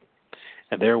alive.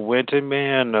 And there went a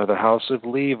man of the house of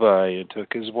Levi, and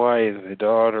took his wife, the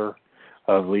daughter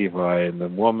of Levi. And the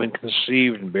woman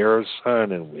conceived and bare a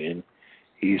son, and when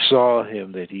he saw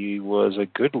him that he was a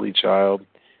goodly child,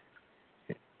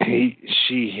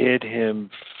 she hid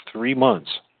him 3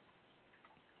 months.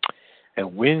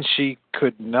 And when she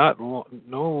could not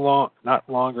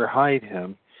longer hide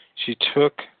him, she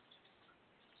took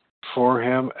for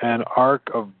him an ark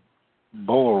of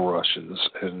bulrushes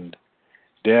and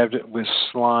dabbed it with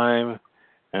slime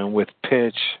and with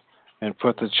pitch and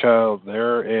put the child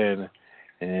therein,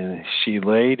 and she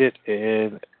laid it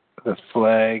in the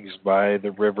flags by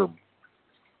the river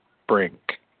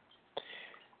brink.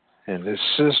 And his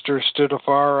sister stood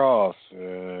afar off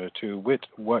to wit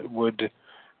what would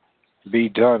be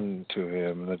done to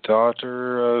him. The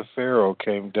daughter of Pharaoh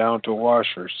came down to wash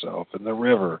herself in the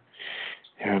river,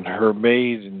 and her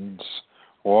maidens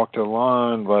walked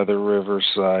along by the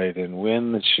riverside. And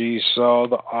when she saw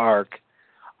the ark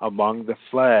among the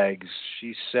flags,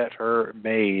 she set her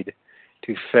maid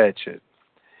to fetch it.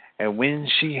 And when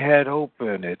she had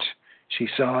opened it, she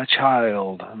saw a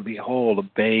child, and behold, a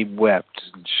babe wept.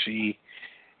 And she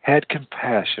had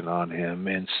compassion on him,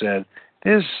 and said,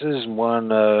 "This is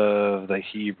one of the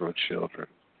Hebrew children."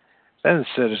 Then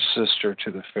said his sister to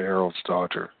the Pharaoh's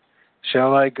daughter,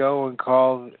 "Shall I go and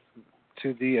call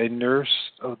to thee a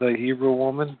nurse of the Hebrew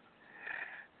woman,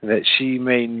 that she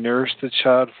may nurse the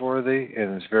child for thee?"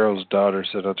 And his Pharaoh's daughter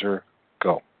said unto her,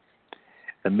 "Go."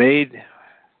 The maid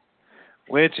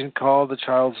went and called the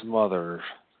child's mother.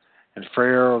 And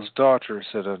Pharaoh's daughter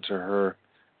said unto her,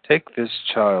 "Take this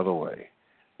child away,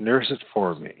 nurse it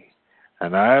for me,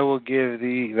 and I will give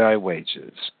thee thy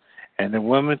wages." And the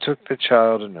woman took the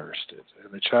child and nursed it.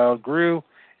 And the child grew,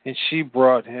 and she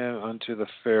brought him unto the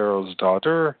Pharaoh's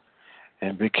daughter,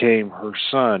 and became her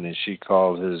son, and she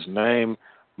called his name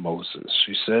Moses.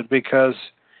 She said, because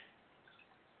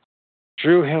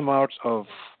drew him out of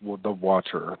the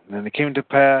water. And it came to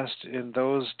pass in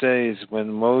those days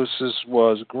when Moses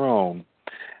was grown,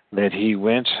 that he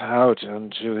went out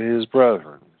unto his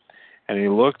brethren, and he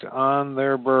looked on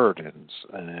their burdens,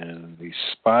 and he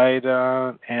spied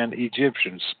on an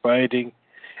Egyptian spiting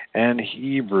an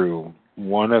Hebrew,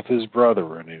 one of his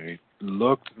brethren, and he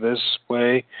looked this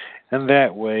way and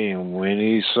that way, and when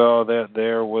he saw that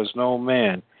there was no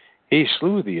man, he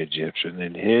slew the Egyptian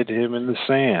and hid him in the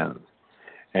sand.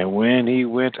 And when he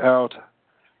went out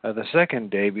the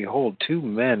second day, behold, 2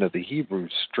 men of the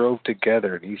Hebrews strove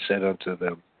together, and he said unto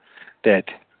them that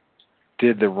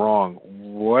did the wrong,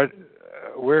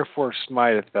 wherefore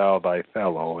smitest thou thy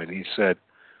fellow? And he said,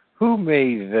 Who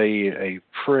made thee a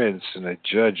prince and a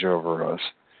judge over us?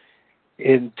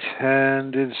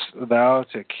 Intendest thou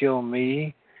to kill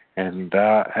me, and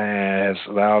as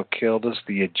thou killedst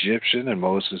the Egyptian? And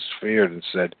Moses feared and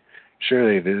said,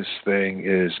 Surely this thing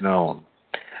is known.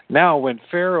 Now when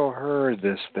Pharaoh heard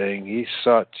this thing, he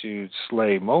sought to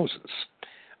slay Moses.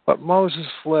 But Moses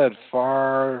fled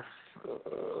far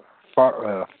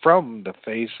from the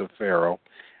face of Pharaoh,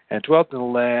 and dwelt in the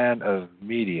land of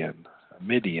Midian.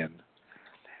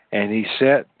 And he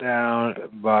sat down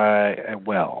by a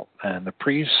well. And the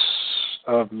priest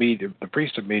of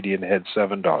Midian had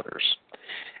 7 daughters.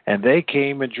 And they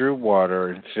came and drew water,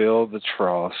 and filled the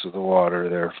troughs with the water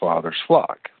of their father's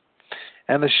flock.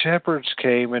 And the shepherds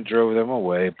came and drove them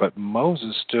away, but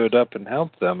Moses stood up and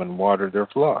helped them and watered their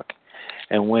flock.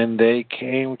 And when they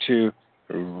came to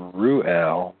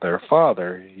Reuel, their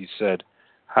father, he said,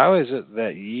 How is it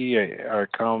that ye are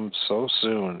come so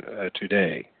soon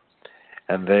today?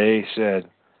 And they said,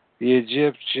 The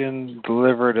Egyptian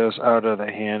delivered us out of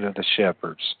the hand of the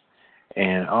shepherds,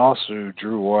 and also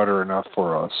drew water enough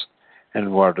for us,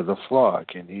 and watered the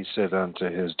flock. And he said unto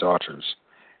his daughters,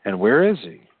 And where is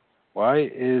he? Why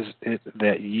is it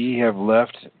that ye have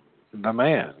left the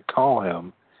man? Call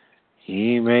him,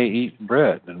 he may eat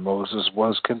bread. And Moses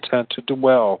was content to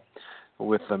dwell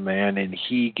with the man, and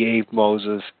he gave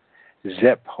Moses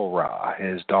Zipporah,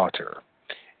 his daughter.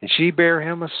 And she bare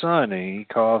him a son, and he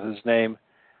called his name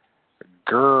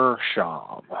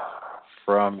Gershom.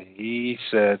 For he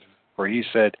said,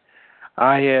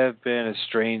 I have been a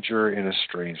stranger in a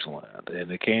strange land.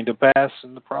 And it came to pass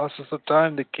in the process of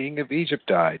time, the king of Egypt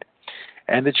died,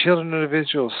 and the children of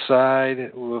Israel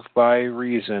sighed by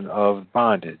reason of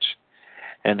bondage.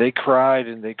 And they cried,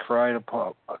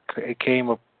 upon, it came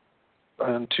up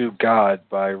unto God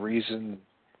by reason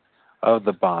of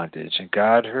the bondage. And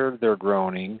God heard their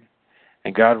groaning,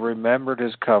 and God remembered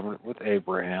his covenant with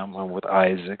Abraham and with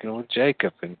Isaac and with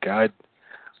Jacob. And God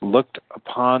looked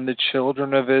upon the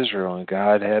children of Israel, and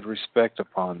God had respect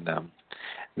upon them.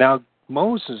 Now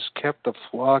Moses kept the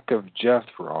flock of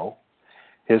Jethro,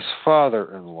 his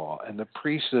father-in-law, and the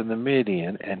priest of the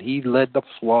Midian, and he led the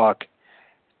flock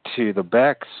to the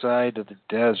backside of the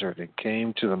desert, and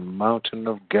came to the mountain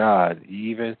of God,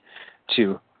 even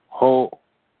to Horeb.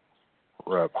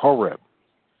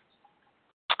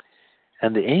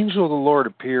 And the angel of the Lord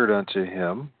appeared unto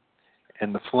him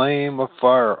in the flame of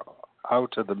fire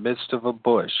out of the midst of a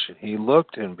bush. He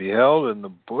looked and beheld, and the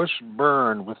bush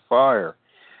burned with fire,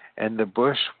 and the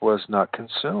bush was not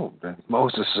consumed. And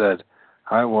Moses said,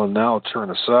 I will now turn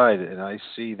aside, and I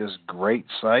see this great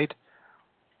sight.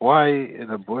 Why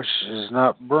the bush is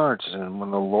not burnt? And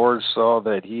when the Lord saw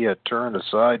that he had turned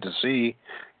aside to see,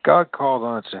 God called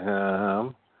unto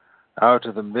him out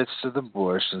of the midst of the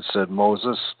bush and said,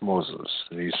 Moses, Moses.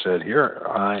 And he said, Here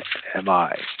am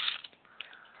I.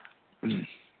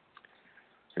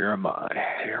 Here am I.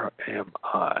 Here am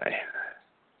I.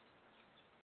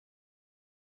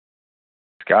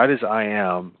 God is I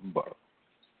am, but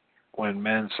when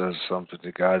man says something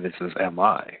to God, it says, am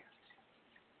I.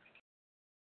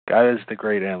 God is the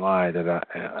great am I that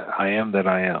I am that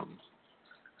I am.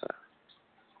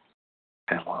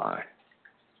 Am I?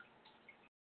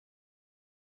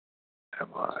 Am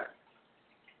I?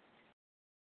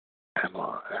 Am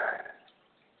I?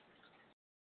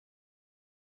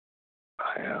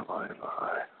 I am, I am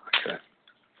I. Okay.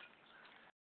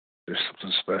 There's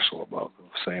something special about them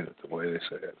saying it the way they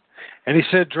say it. And he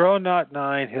said, Draw not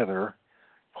nigh hither,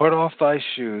 put off thy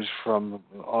shoes from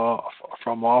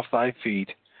off thy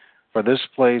feet, for this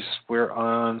place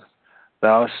whereon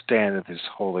thou standest is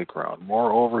holy ground.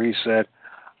 Moreover, he said,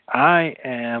 I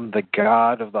am the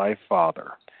God of thy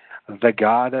father, the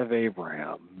God of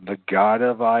Abraham, the God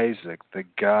of Isaac, the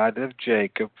God of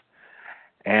Jacob.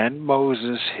 And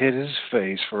Moses hid his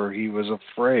face, for he was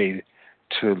afraid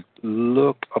to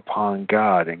look upon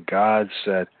God. And God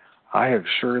said, I have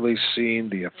surely seen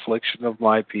the affliction of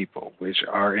my people, which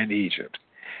are in Egypt,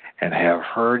 and have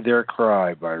heard their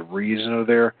cry by reason of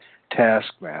their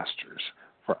taskmasters.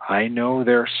 For I know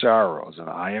their sorrows, and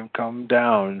I am come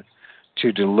down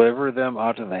to deliver them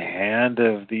out of the hand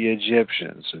of the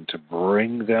Egyptians, and to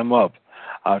bring them up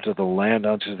out of the land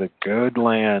unto the good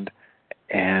land,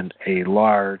 and a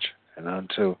large, and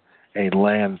unto a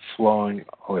land flowing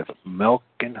with milk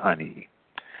and honey,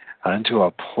 unto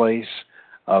a place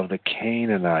of the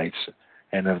Canaanites,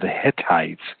 and of the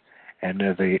Hittites, and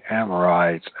of the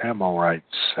Amorites, and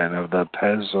of the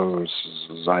Perizzites,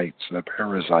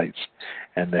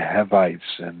 and the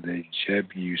Hivites, and the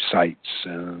Jebusites.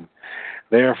 And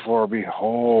therefore,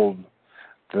 behold,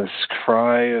 this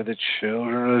cry of the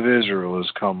children of Israel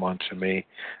is come unto me,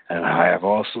 and I have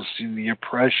also seen the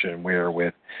oppression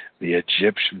wherewith the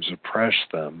Egyptians oppress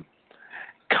them.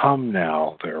 Come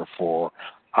now, therefore,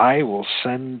 I will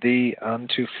send thee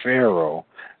unto Pharaoh,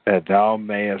 that thou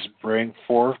mayest bring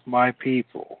forth my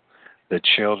people, the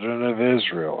children of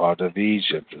Israel, out of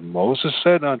Egypt. And Moses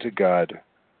said unto God,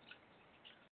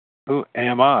 Who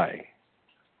am I,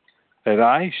 that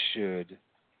I should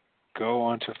go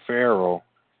unto Pharaoh,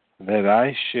 that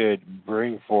I should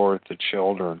bring forth the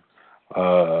children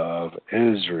of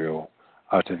Israel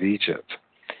out of Egypt?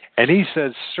 And he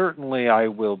said, Certainly I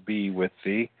will be with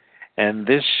thee, and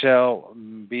this shall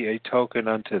be a token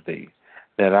unto thee,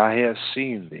 that I have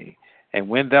seen thee. And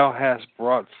when thou hast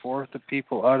brought forth the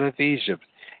people out of Egypt,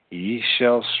 ye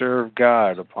shall serve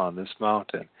God upon this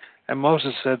mountain. And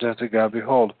Moses said unto God,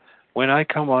 Behold, when I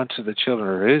come unto the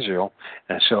children of Israel,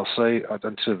 and shall say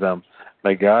unto them,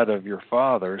 The God of your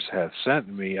fathers hath sent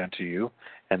me unto you,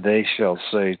 and they shall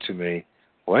say to me,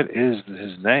 What is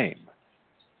his name?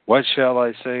 What shall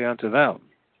I say unto them?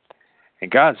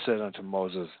 And God said unto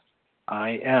Moses,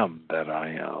 I am that I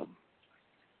am.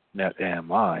 Not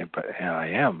am I, but I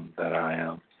am that I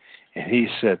am. And he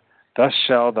said, Thus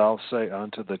shalt thou say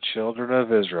unto the children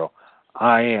of Israel,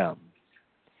 I am,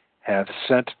 hath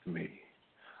sent me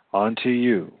unto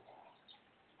you.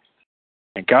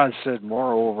 And God said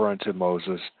moreover unto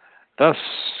Moses, Thus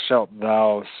shalt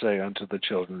thou say unto the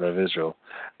children of Israel,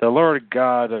 The Lord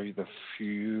God of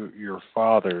your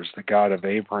fathers, the God of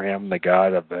Abraham, the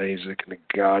God of Isaac, and the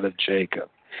God of Jacob,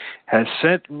 has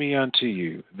sent me unto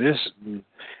you. This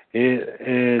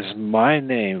is my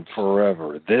name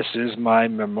forever. This is my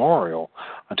memorial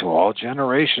unto all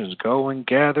generations. Go and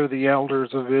gather the elders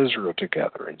of Israel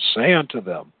together, and say unto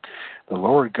them, The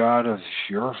Lord God of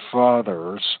your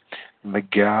fathers, the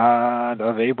God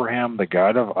of Abraham, the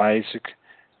God of Isaac,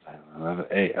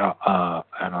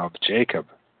 and of Jacob,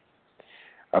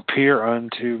 appear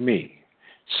unto me,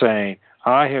 saying,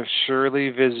 I have surely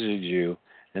visited you,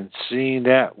 and seen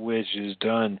that which is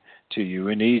done to you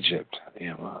in Egypt.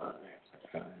 Am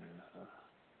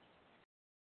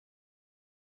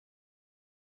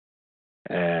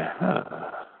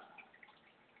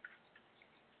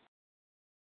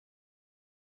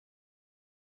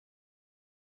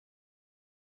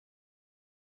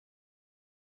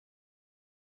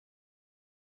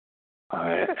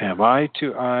I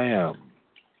to I am.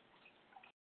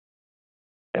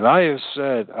 And I have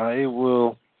said, I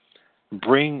will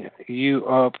bring you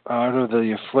up out of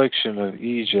the affliction of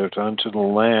Egypt unto the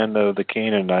land of the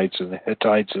Canaanites and the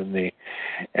Hittites and the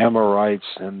Amorites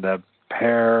and the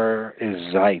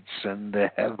Perizzites and the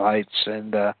Hivites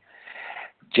and the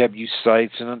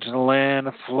Jebusites, and unto the land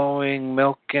of flowing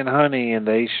milk and honey, and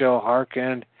they shall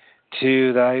hearken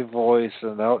to thy voice,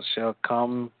 and thou shalt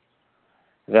come,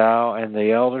 thou and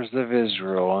the elders of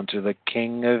Israel, unto the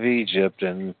king of Egypt,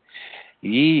 and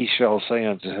ye shall say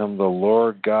unto him, the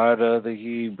Lord God of the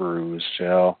Hebrews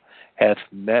hath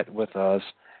met with us,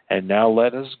 and now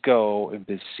let us go and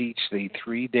beseech thee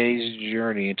 3 days'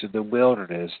 journey into the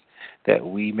wilderness, that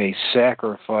we may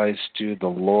sacrifice to the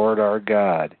Lord our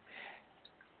God.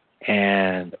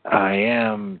 And I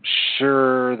am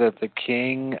sure that the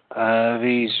king of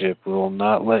Egypt will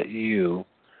not let you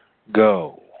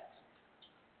go,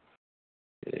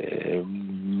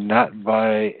 not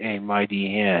by a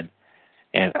mighty hand.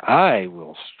 And I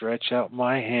will stretch out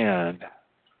my hand.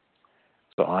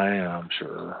 So I am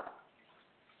sure.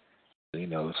 He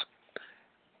knows.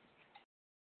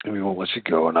 And we won't let you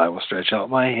go, and I will stretch out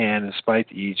my hand and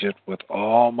smite Egypt with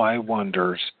all my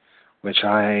wonders, which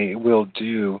I will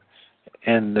do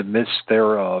in the midst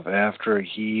thereof, after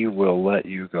he will let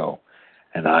you go.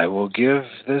 And I will give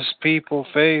this people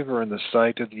favor in the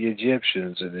sight of the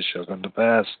Egyptians, and it shall come to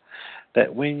pass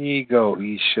that when ye go,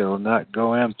 ye shall not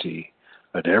go empty,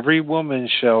 but every woman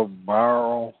shall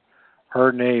borrow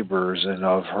her neighbors and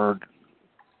of her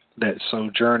that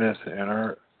sojourneth in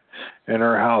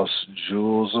her house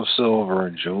jewels of silver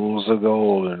and jewels of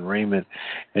gold and raiment,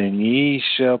 and ye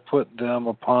shall put them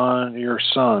upon your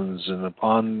sons and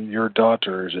upon your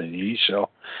daughters, and ye shall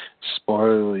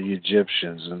spoil the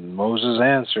Egyptians. And Moses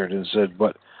answered and said,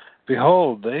 But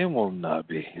behold, they will not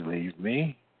believe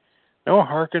me, nor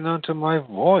hearken unto my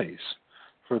voice,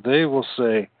 for they will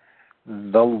say,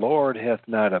 The Lord hath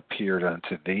not appeared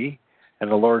unto thee.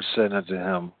 And the Lord said unto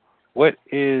him, What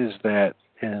is that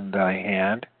in thy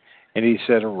hand? And he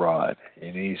said, A rod.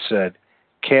 And he said,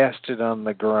 Cast it on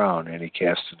the ground. And he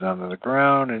cast it on the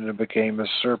ground, and it became a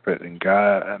serpent.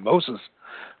 And Moses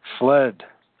fled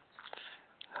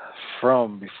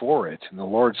from before it. And the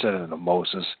Lord said unto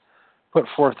Moses, Put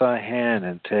forth thy hand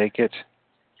and take it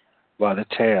by the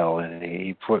tail. And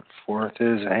he put forth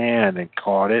his hand and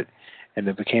caught it, and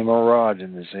it became a rod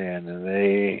in his hand. And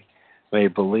they may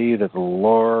believe that the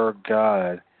Lord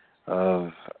God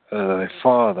of thy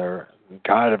father, the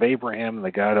God of Abraham, and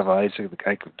the God of Isaac,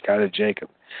 the God of Jacob,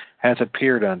 hath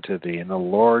appeared unto thee. And the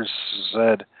Lord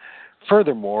said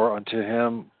furthermore unto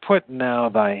him, Put now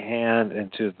thy hand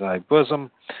into thy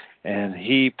bosom. And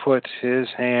he put his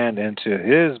hand into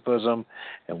his bosom,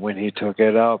 and when he took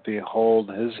it out, behold,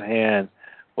 his hand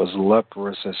was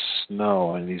leprous as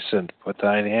snow. And he said, Put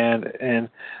thine hand in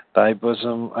thy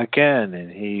bosom again. And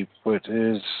he put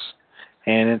his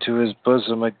hand into his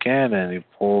bosom again, and he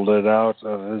pulled it out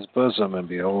of his bosom, and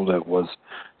behold, it was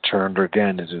turned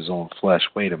again into his own flesh.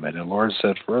 Wait a minute. And the Lord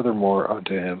said furthermore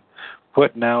unto him,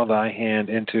 Put now thy hand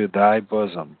into thy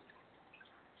bosom.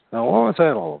 Now, what was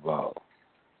that all about?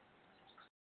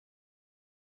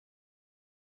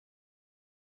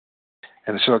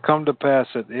 And it shall come to pass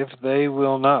that if they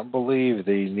will not believe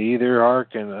thee, neither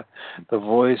hearken the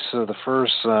voice of the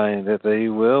first sign, that they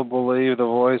will believe the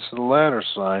voice of the latter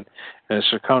sign. And it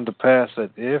shall come to pass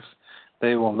that if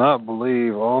they will not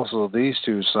believe also these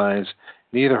two signs,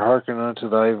 neither hearken unto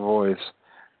thy voice,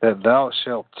 that thou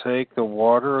shalt take the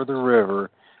water of the river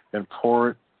and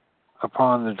pour it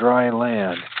upon the dry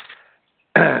land.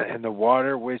 And the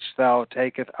water which thou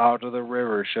takest out of the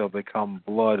river shall become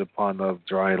blood upon the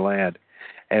dry land.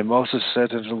 And Moses said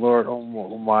to the Lord, O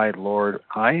my Lord,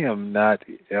 I am not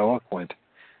eloquent,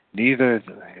 neither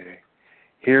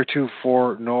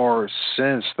heretofore nor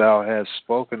since thou hast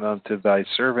spoken unto thy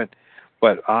servant,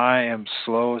 but I am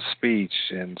slow of speech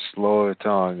and slow of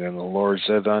tongue. And the Lord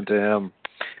said unto him,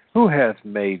 Who hath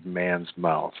made man's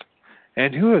mouth?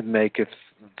 And who maketh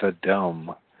the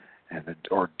dumb,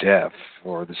 or deaf,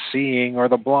 or the seeing, or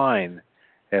the blind?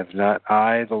 Have not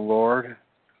I the Lord?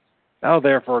 Now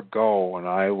therefore go, and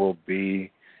I will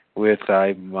be with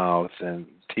thy mouth, and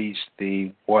teach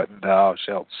thee what thou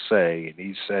shalt say. And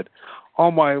he said,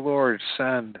 O my Lord,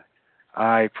 send,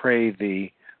 I pray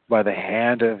thee, by the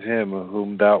hand of him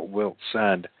whom thou wilt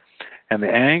send. And the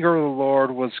anger of the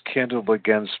Lord was kindled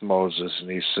against Moses,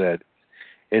 and he said,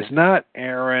 Is not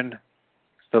Aaron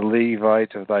the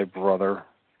Levite of thy brother?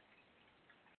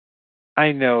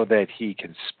 I know that he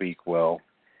can speak well.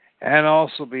 And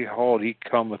also, behold, he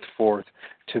cometh forth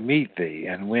to meet thee,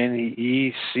 and when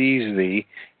he sees thee,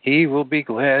 he will be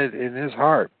glad in his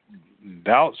heart.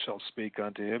 thou shalt speak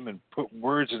unto him, and put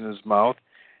words in his mouth,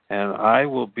 and I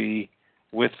will be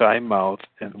with thy mouth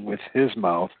and with his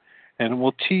mouth, and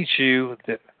will teach you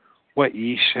what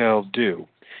ye shall do.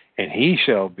 And he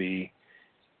shall be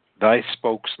thy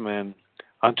spokesman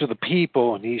unto the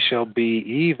people, and he shall be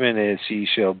even as he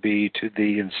shall be to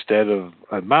thee instead of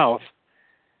a mouth,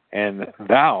 and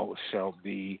thou shalt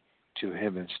be to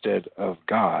him instead of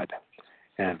God.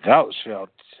 And thou shalt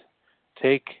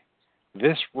take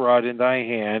this rod in thy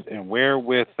hand, and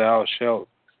wherewith thou shalt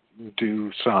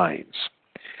do signs.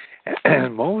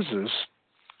 And Moses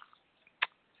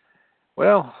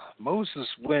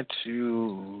went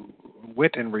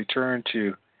and returned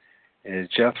to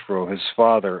Jethro, his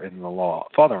father-in-law,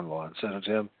 and said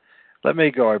unto him, Let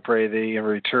me go, I pray thee, and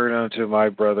return unto my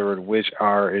brethren which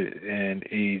are in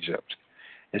Egypt,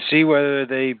 and see whether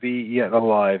they be yet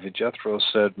alive. And Jethro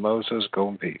said, Moses, go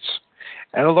in peace.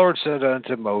 And the Lord said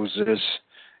unto Moses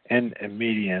and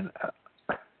Midian,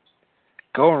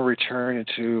 Go and return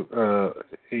into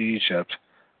Egypt,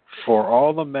 for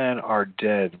all the men are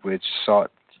dead which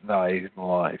sought thy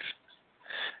life.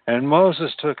 And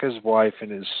Moses took his wife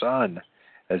and his son,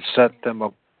 and set them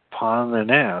upon an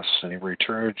ass, and he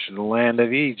returned to the land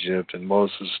of Egypt. And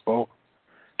Moses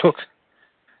took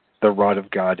the rod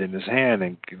of God in his hand,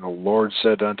 and the Lord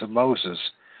said unto Moses,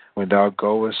 When thou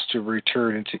goest to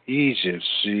return into Egypt,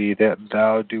 see that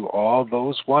thou do all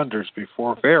those wonders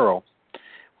before Pharaoh,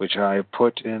 which I have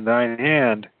put in thine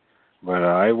hand, but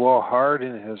I will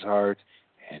harden his heart,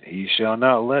 and he shall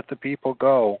not let the people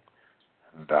go.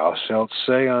 And thou shalt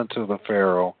say unto the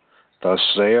Pharaoh, Thus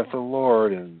saith the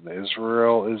Lord, and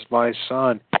Israel is my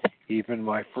son, even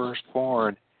my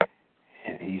firstborn.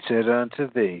 And he said unto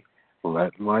thee,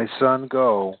 Let my son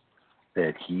go,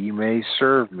 that he may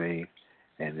serve me.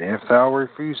 And if thou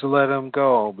refuse to let him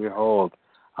go, behold,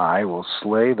 I will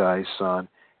slay thy son,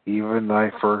 even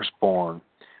thy firstborn.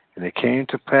 And it came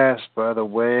to pass by the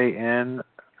way in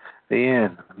the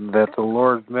inn that the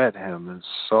Lord met him and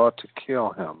sought to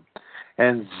kill him.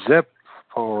 And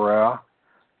Zipporah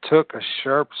took a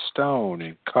sharp stone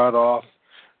and cut off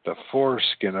the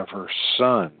foreskin of her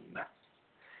son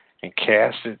and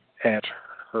cast it at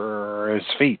his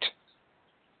feet.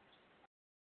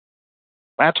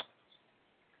 What?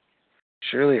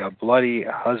 Surely a bloody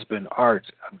husband art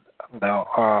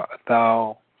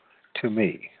thou to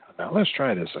me. Now let's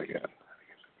try this again.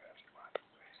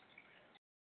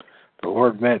 The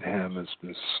Lord met him and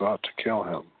sought to kill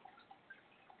him.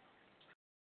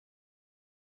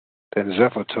 Then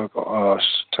Zipporah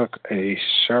took a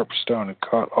sharp stone and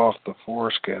cut off the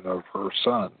foreskin of her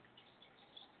son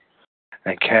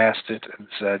and cast it, and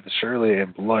said, Surely a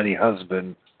bloody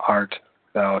husband art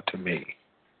thou to me.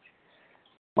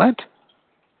 What?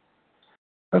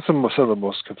 That's some of the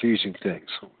most confusing things.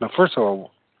 Now, first of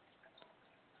all,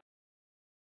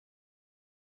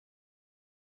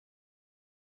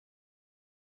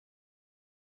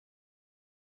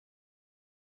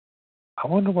 I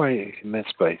wonder why he meant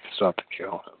by sought to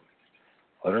kill him.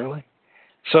 Literally?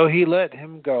 So he let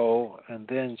him go, and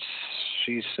then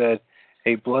she said,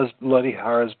 A bloody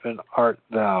husband art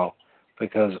thou,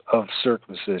 because of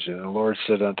circumcision. And the Lord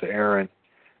said unto Aaron,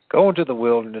 Go into the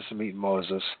wilderness and meet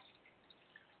Moses.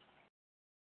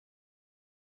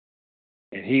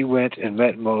 And he went and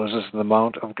met Moses in the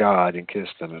mount of God and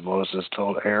kissed him. And Moses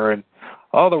told Aaron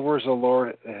all the words of the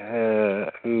Lord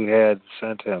who had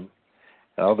sent him,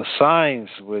 and all the signs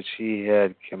which he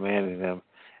had commanded him.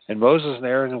 And Moses and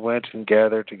Aaron went and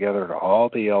gathered together all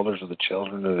the elders of the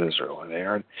children of Israel. And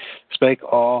Aaron spake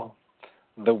all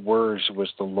the words which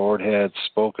the Lord had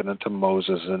spoken unto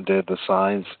Moses, and did the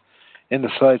signs in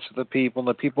the sights of the people. And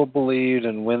the people believed,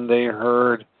 and when they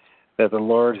heard that the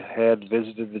Lord had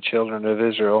visited the children of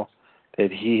Israel,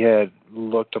 that he had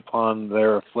looked upon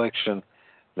their affliction,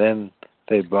 then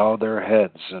they bowed their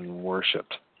heads and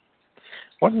worshipped.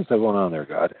 What is going on there,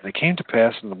 God? And it came to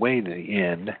pass in the way to the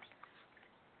end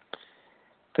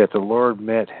that the Lord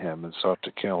met him and sought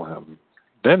to kill him.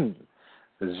 Then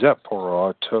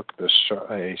Zipporah took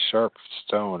a sharp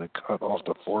stone and cut off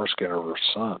the foreskin of her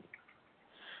son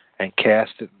and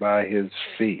cast it by his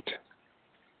feet,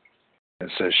 and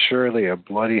says, Surely a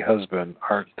bloody husband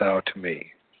art thou to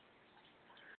me.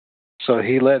 So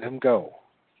he let him go.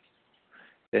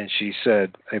 Then she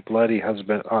said, A bloody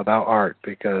husband thou art,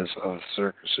 because of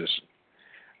circumcision.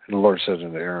 And the Lord said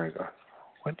unto Aaron,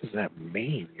 What does that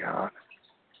mean, God?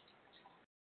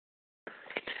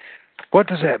 What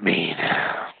does that mean?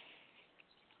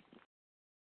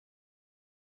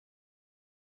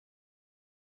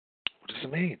 What does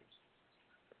it mean?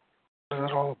 What is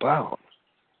it all about?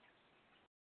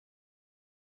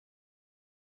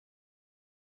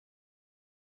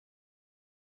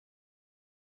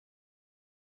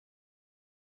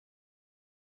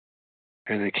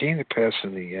 And it came to pass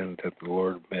in the end that the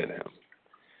Lord met him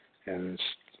and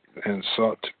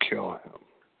sought to kill him.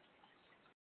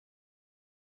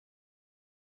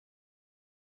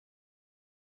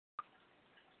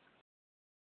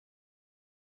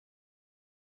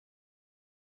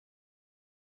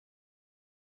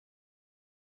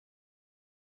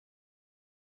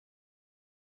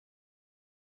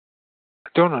 I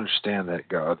don't understand that,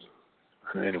 God,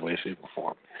 in any way, shape, or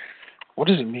form. What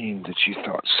does it mean that she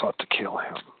sought to kill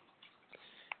him?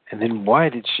 And then why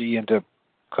did she end up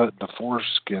cutting the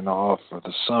foreskin off of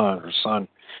her son,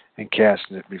 and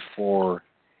casting it before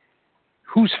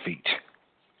whose feet?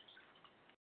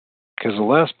 Because the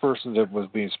last person that was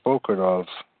being spoken of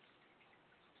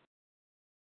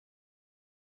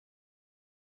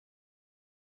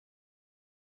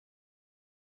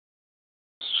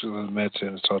so they met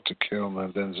and sought to kill him,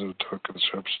 and then Zu took the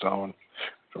sharp stone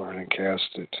and cast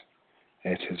it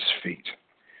at his feet.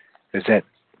 Is that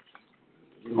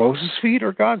Moses' feet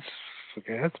or God's?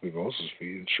 It had to be Moses'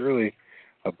 feet. And surely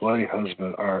a bloody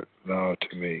husband art thou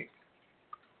to me.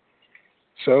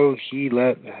 So he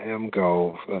let him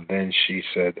go, and then she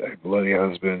said, a bloody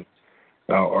husband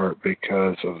thou art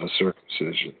because of the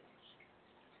circumcision.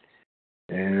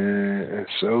 And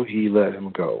so he let him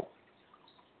go.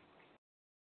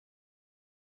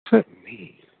 What does that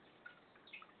mean?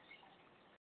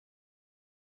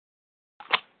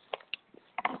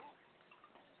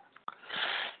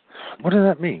 What does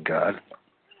that mean, God?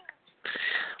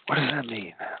 What does that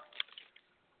mean?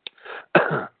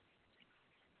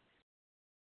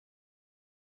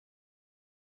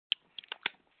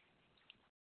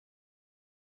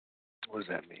 What does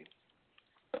that mean?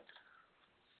 What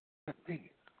does that mean?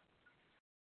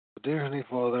 Dear Heavenly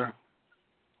Father,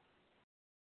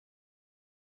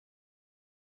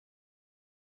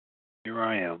 here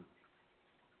I am,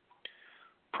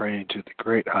 praying to the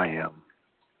great I am.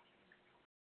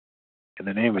 In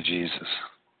the name of Jesus,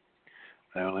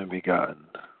 thy only begotten,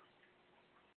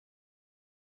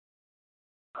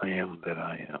 I am that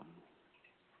I am.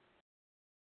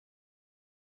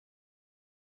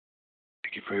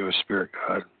 Thank you for your Spirit,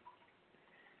 God.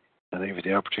 I thank you for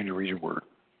the opportunity to read your word.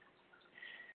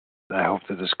 And I hope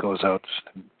that this goes out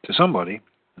to somebody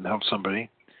and helps somebody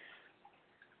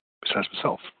besides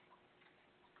myself.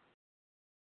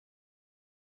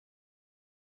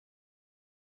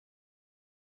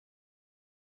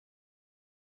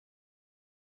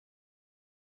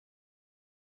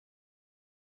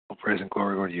 All praise and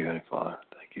glory go to you, Heavenly Father.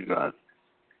 Thank you, God.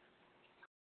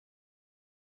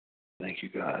 Thank you,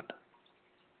 God.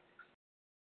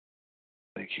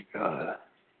 Thank you, God.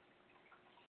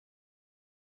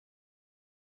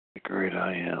 The great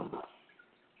I am.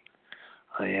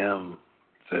 I am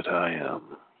that I am.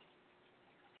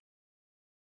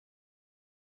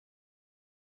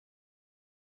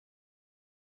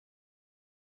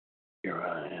 Here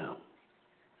I am.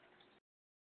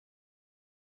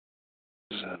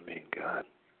 What does that mean, God?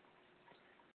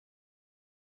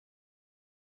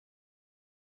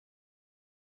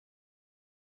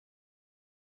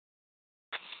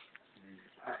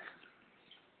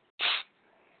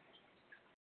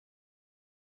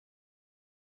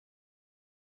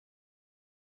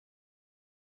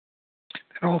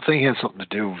 The whole thing has something to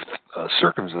do with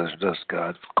circumcision, does God,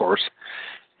 of course,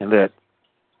 and that,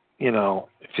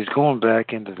 if he's going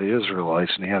back into the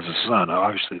Israelites and he has a son,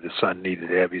 obviously the son needed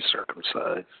to be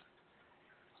circumcised.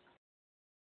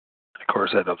 Of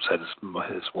course, that upset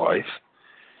his wife.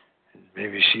 And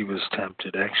maybe she was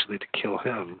tempted actually to kill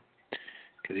him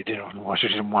because she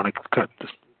didn't want to cut the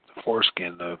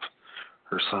foreskin of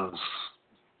her son's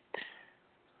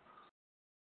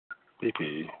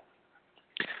pee-pee.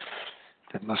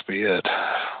 That must be it.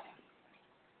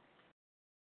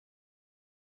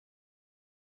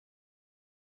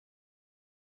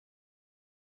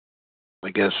 I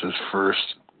guess his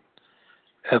first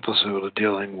episode of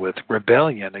dealing with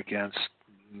rebellion against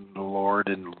the Lord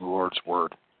and the Lord's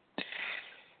word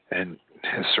and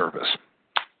his service.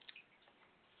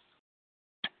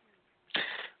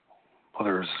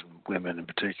 Mothers and women in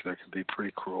particular can be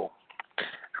pretty cruel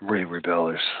and really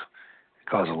rebellious. It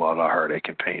causes a lot of heartache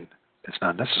and pain. It's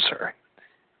not necessary.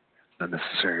 Not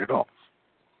necessary at all.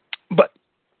 But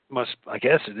I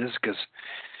guess it is because,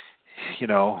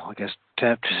 I guess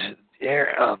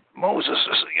Moses,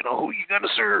 who you going to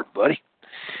serve, buddy?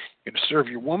 You're going to serve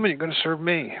your woman, you're going to serve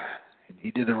me. And he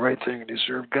did the right thing and he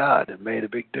served God and made a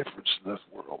big difference in this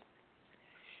world.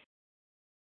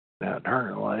 Now, in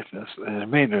her life, and it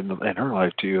made it in her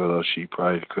life too, although she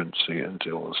probably couldn't see it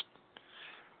until it was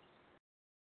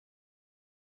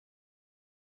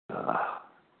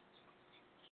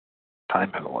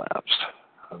time had elapsed,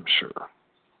 I'm sure.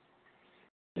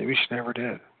 Maybe she never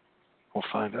did. We'll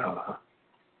find out, huh?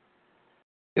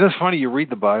 You know, it's funny, you read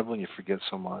the Bible and you forget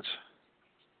so much.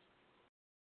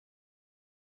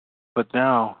 But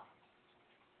now,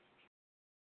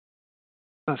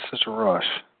 it's such a rush.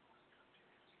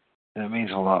 And it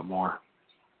means a lot more.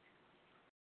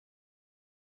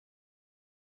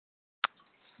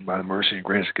 By the mercy and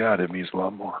grace of God, it means a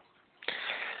lot more.